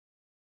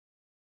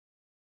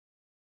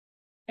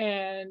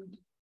 And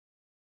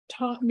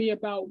taught me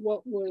about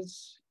what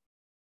was,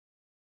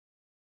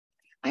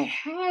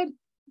 that's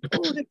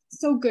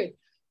so good.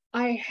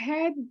 I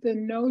had the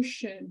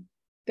notion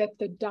that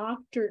the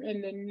doctor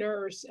and the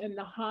nurse and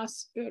the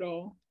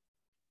hospital,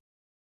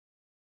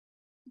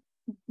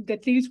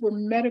 that these were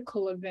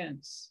medical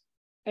events,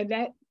 and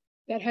that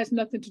has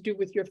nothing to do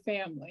with your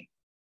family.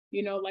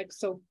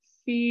 So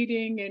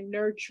feeding and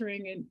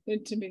nurturing and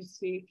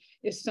intimacy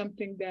is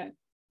something that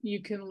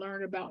you can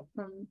learn about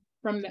from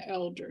the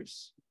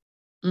elders.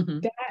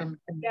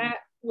 That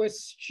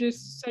was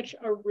just such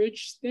a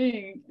rich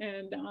thing.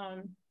 And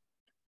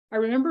I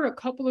remember a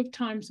couple of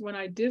times when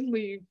I did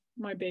leave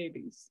my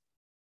babies.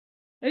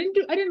 I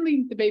didn't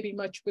leave the baby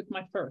much with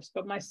my first,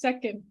 but my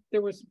second,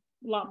 there was a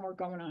lot more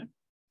going on.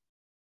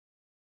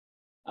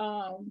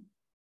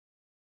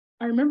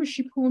 I remember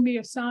she pulled me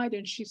aside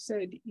and she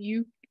said,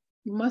 "You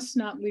must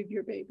not leave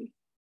your baby.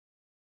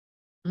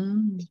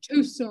 It's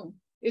too soon.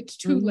 It's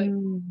too late."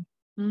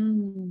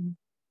 And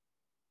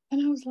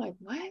I was like,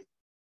 what?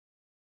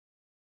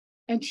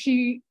 And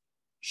she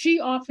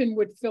often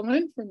would fill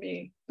in for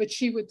me, but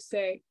she would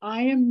say,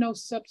 "I am no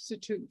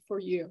substitute for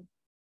you."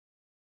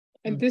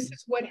 And this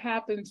is what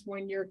happens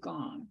when you're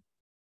gone.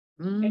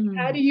 Mm. And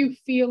how do you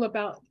feel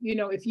about,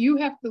 if you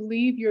have to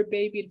leave your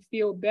baby to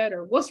feel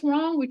better, what's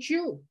wrong with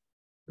you?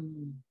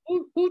 Mm.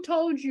 Who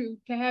told you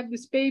to have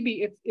this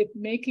baby if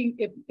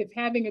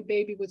having a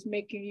baby was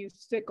making you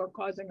sick or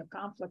causing a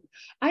conflict?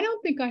 I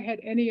don't think I had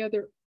any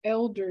other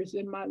elders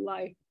in my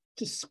life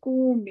to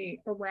school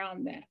me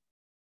around that.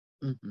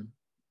 Mm-hmm.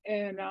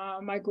 And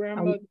my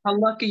grandmother. How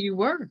lucky you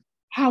were.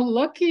 How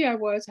lucky I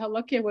was,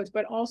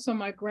 but also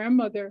my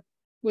grandmother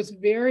was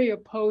very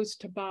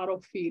opposed to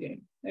bottle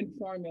feeding and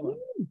formula.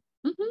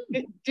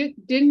 Mm-hmm.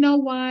 Didn't know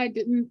why,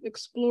 didn't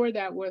explore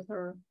that with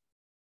her.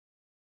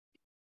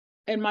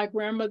 And my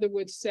grandmother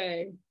would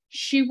say,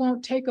 she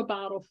won't take a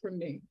bottle from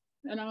me.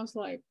 And I was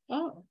like,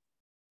 oh,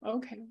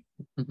 okay.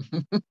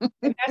 And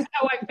that's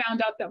how I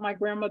found out that my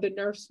grandmother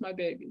nursed my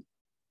baby.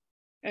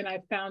 And I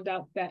found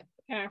out that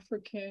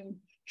African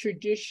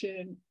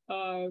tradition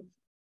of,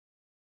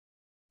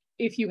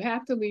 if you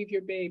have to leave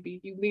your baby,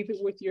 you leave it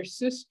with your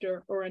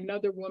sister or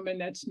another woman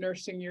that's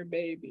nursing your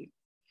baby.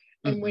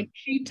 And when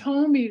she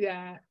told me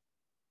that,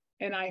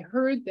 and I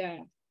heard that,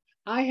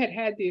 I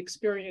had the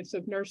experience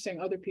of nursing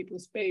other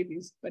people's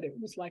babies, but it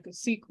was like a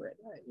secret.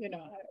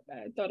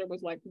 I thought it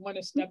was like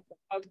one step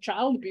of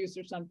child abuse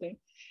or something.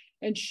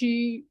 And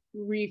she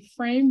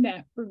reframed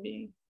that for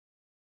me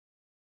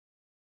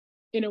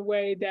in a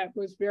way that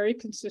was very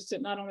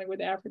consistent, not only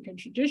with African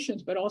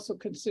traditions, but also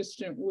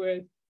consistent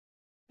with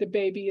the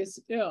baby is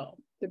ill,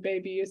 the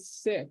baby is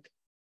sick.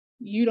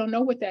 You don't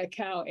know what that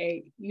cow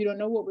ate. You don't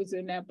know what was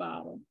in that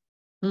bottle.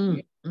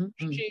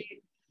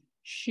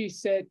 She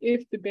said,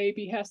 if the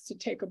baby has to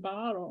take a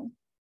bottle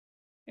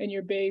and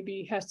your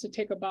baby has to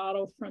take a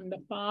bottle from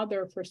the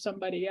father for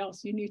somebody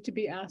else, you need to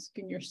be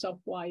asking yourself,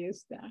 why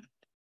is that?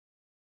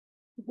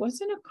 It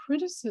wasn't a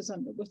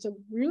criticism. It was a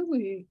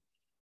really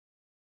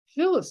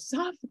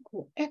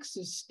philosophical,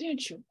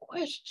 existential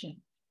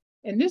question.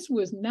 And this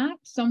was not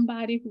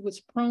somebody who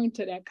was prone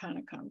to that kind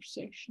of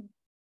conversation.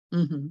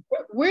 Mm-hmm.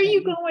 Where are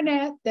you going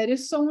at that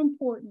is so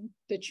important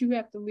that you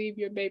have to leave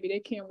your baby? They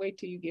can't wait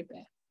till you get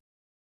back.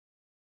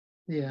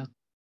 Yeah.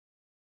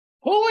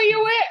 Who are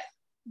you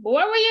with?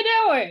 What were you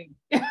doing?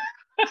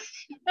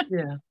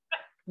 Yeah.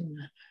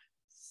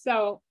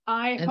 So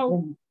I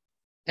hope.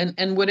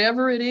 And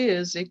whatever it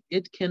is,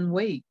 it can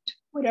wait.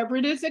 Whatever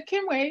it is, it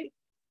can wait.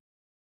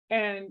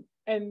 And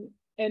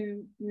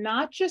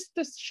not just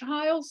the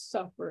child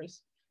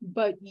suffers,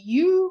 but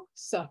you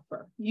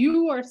suffer.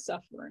 You are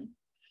suffering.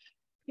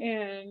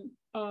 And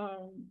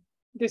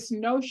this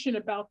notion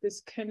about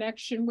this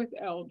connection with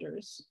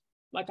elders,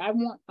 like I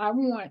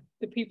want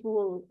the people who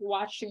are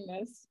watching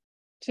this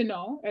to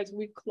know, as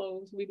we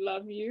close, we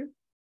love you.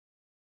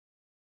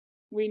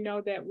 We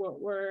know that what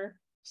we're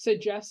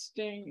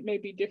suggesting may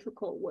be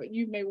difficult. What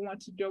you may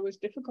want to do is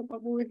difficult,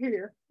 but we're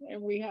here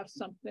and we have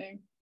something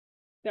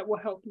that will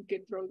help you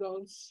get through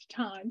those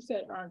times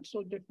that aren't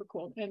so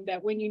difficult. And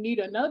that when you need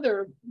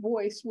another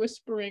voice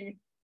whispering,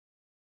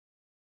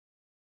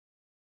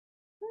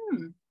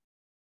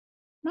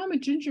 Mama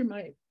Ginger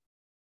might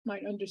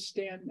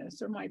understand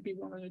this or might be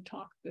willing to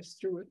talk this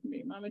through with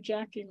me. Mama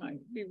Jackie might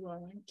be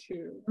willing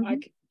to. I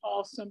can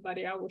call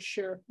somebody. I will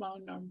share a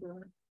phone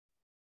number.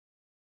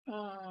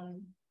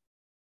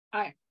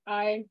 I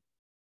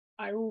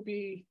will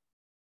be.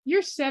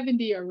 You're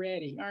 70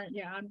 already, aren't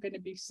you? I'm going to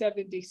be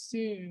 70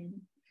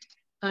 soon.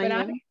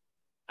 But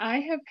I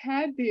have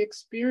had the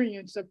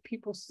experience of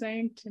people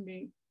saying to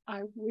me,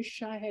 I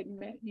wish I had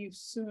met you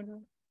sooner.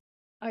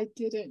 I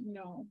didn't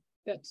know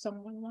that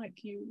someone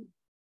like you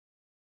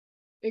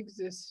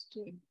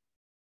existed.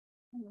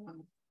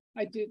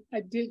 I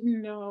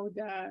didn't know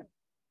that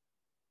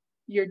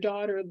your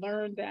daughter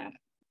learned that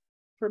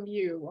from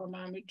you or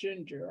Mama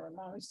Ginger or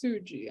Mama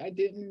Suji. I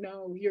didn't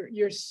know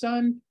your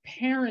son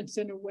parents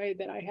in a way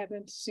that I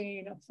haven't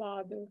seen a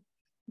father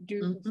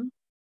do.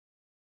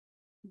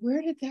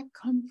 Where did that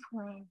come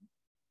from?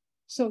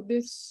 So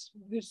this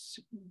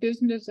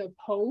business of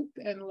hope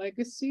and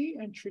legacy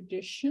and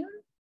tradition,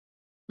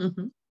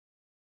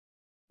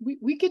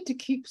 we get to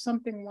keep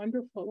something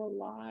wonderful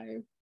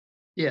alive.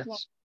 Yes.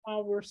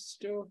 While we're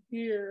still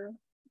here.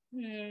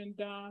 And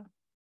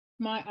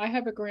I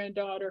have a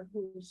granddaughter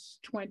who's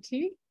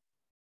 20.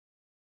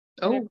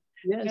 Oh,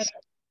 yes.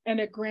 And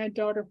a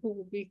granddaughter who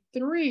will be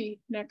 3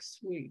 next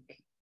week.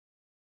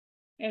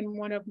 And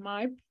one of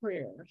my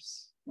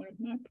prayers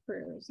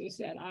is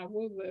that I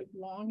will live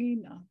long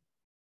enough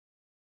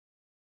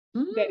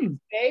that if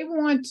they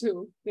want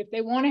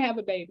to have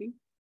a baby,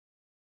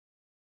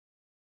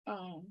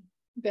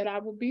 that I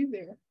will be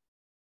there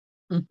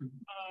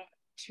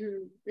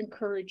to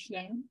encourage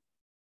them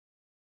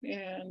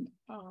and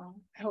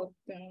help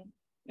them.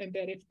 And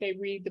that if they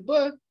read the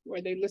book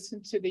or they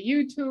listen to the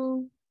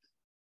YouTube,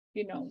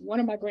 one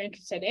of my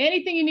grandkids said,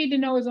 anything you need to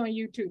know is on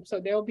YouTube. So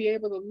they'll be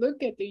able to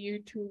look at the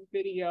YouTube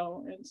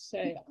video and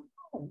say,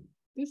 oh,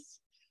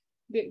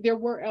 there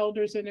were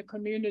elders in the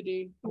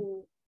community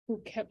who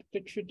kept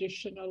the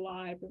tradition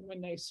alive. And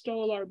when they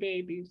stole our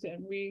babies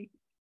and we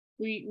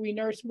we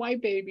nursed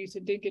white babies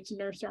and didn't get to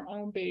nurse our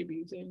own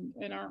babies,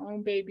 and our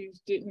own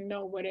babies didn't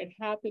know what had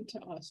happened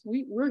to us.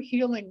 We're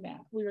healing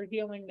that. We are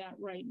healing that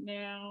right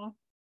now.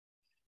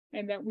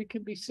 And that we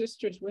can be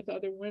sisters with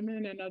other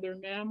women and other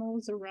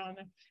mammals around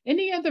them.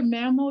 Any other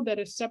mammal that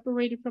is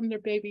separated from their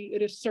baby,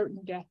 it is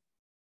certain death.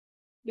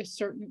 It's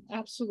certain,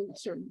 absolute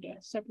certain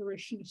death.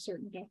 Separation is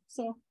certain death.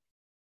 So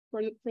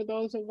for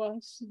those of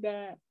us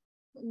that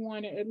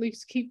want to at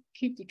least keep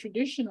the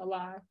tradition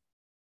alive,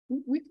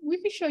 we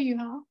can show you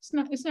how. It's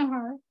not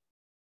hard.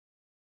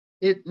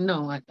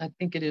 No, I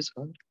think it is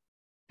hard.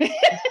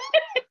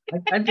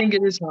 I think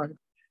it is hard.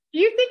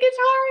 You think it's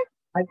hard?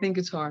 I think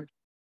it's hard.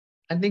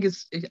 I think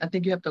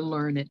you have to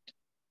learn it.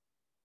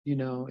 You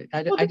know,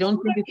 I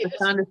don't think it's the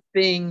kind of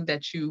thing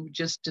that you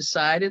just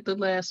decide at the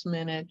last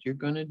minute you're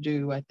going to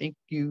do. I think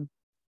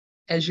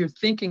as you're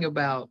thinking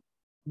about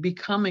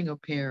becoming a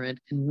parent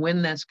and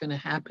when that's going to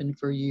happen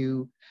for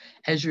you,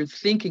 as you're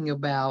thinking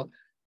about,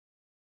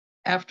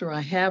 after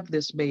I have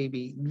this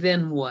baby,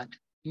 then what?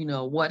 You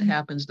know, what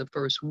happens the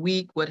first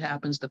week? What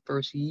happens the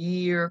first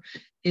year?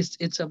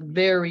 It's a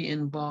very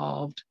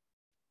involved.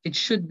 It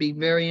should be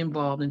very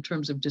involved in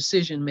terms of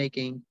decision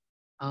making,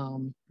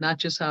 not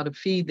just how to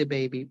feed the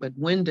baby, but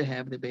when to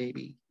have the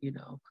baby. You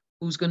know,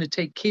 who's going to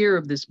take care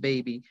of this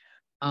baby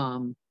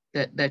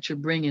that you're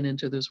bringing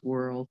into this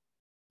world.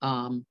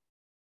 But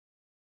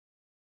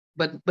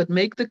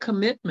make the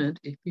commitment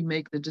if you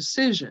make the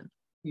decision.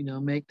 You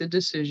know, make the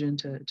decision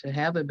to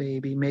have a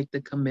baby. Make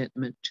the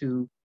commitment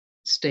to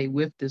stay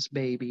with this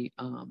baby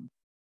and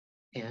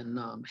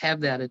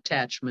have that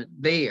attachment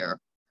there.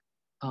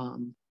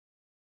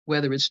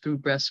 Whether it's through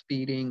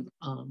breastfeeding,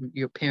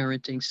 your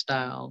parenting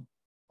style,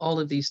 all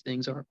of these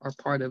things are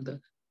part of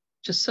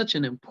just such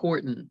an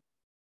important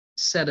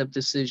set of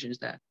decisions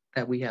that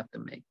we have to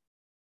make.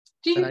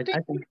 Do you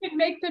think you can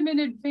make them in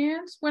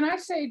advance? When I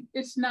say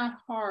it's not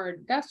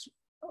hard,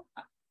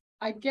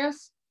 I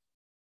guess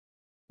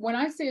when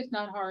I say it's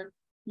not hard,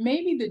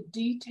 maybe the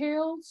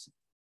details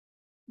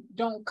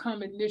don't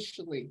come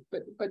initially,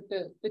 but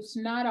it's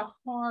not a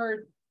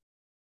hard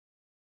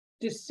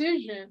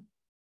decision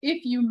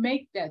if you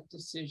make that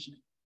decision.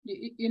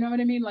 You know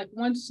what I mean? Like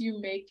once you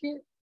make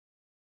it,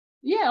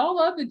 yeah, all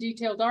other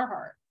details are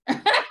hard.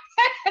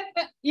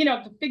 You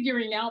know, the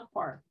figuring out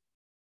part.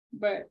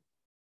 But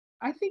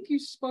I think you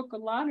spoke a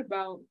lot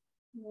about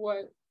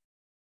what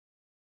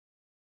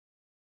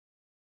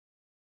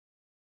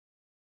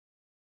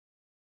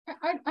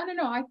I don't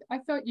know. I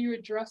thought you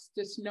addressed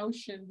this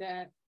notion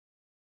that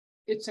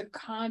it's a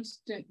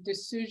constant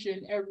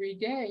decision every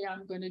day.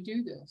 I'm going to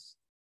do this,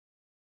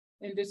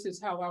 and this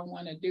is how I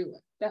want to do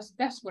it.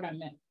 That's what I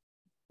meant.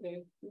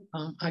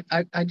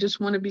 I just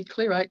want to be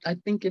clear. I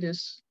think it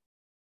is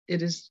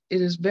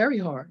very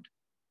hard.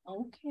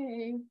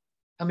 Okay.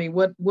 I mean,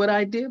 what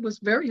I did was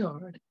very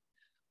hard.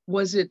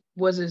 Was it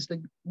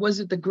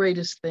the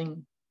greatest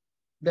thing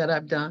that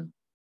I've done?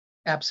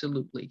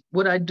 Absolutely.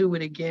 Would I do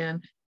it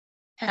again?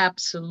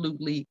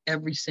 Absolutely,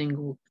 every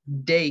single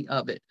day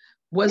of it.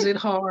 Was it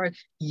hard?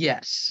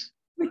 Yes.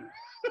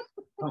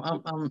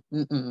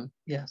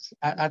 Yes,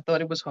 I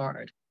thought it was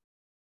hard.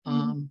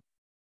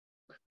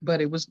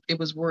 But it was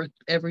worth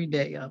every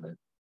day of it.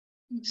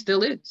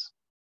 Still is.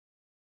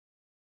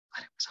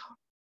 But it was hard.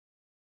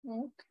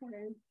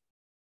 Okay.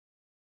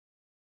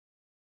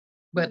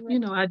 But you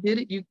know, I did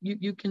it.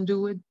 You can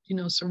do it. You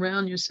know,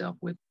 surround yourself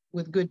with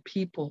good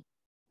people.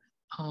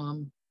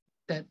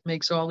 That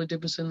makes all the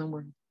difference in the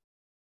world.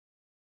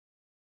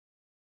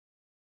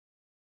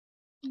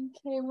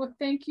 Okay, well,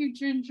 thank you,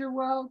 Ginger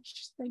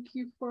Welch. Thank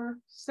you for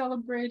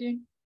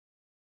celebrating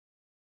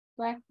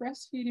Black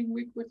Breastfeeding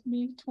Week with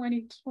me,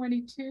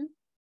 2022.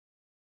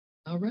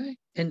 All right,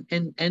 and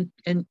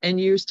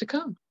years to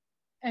come.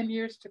 And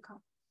years to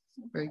come.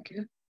 Very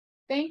good.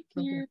 Thank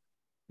you.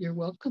 You're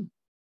welcome.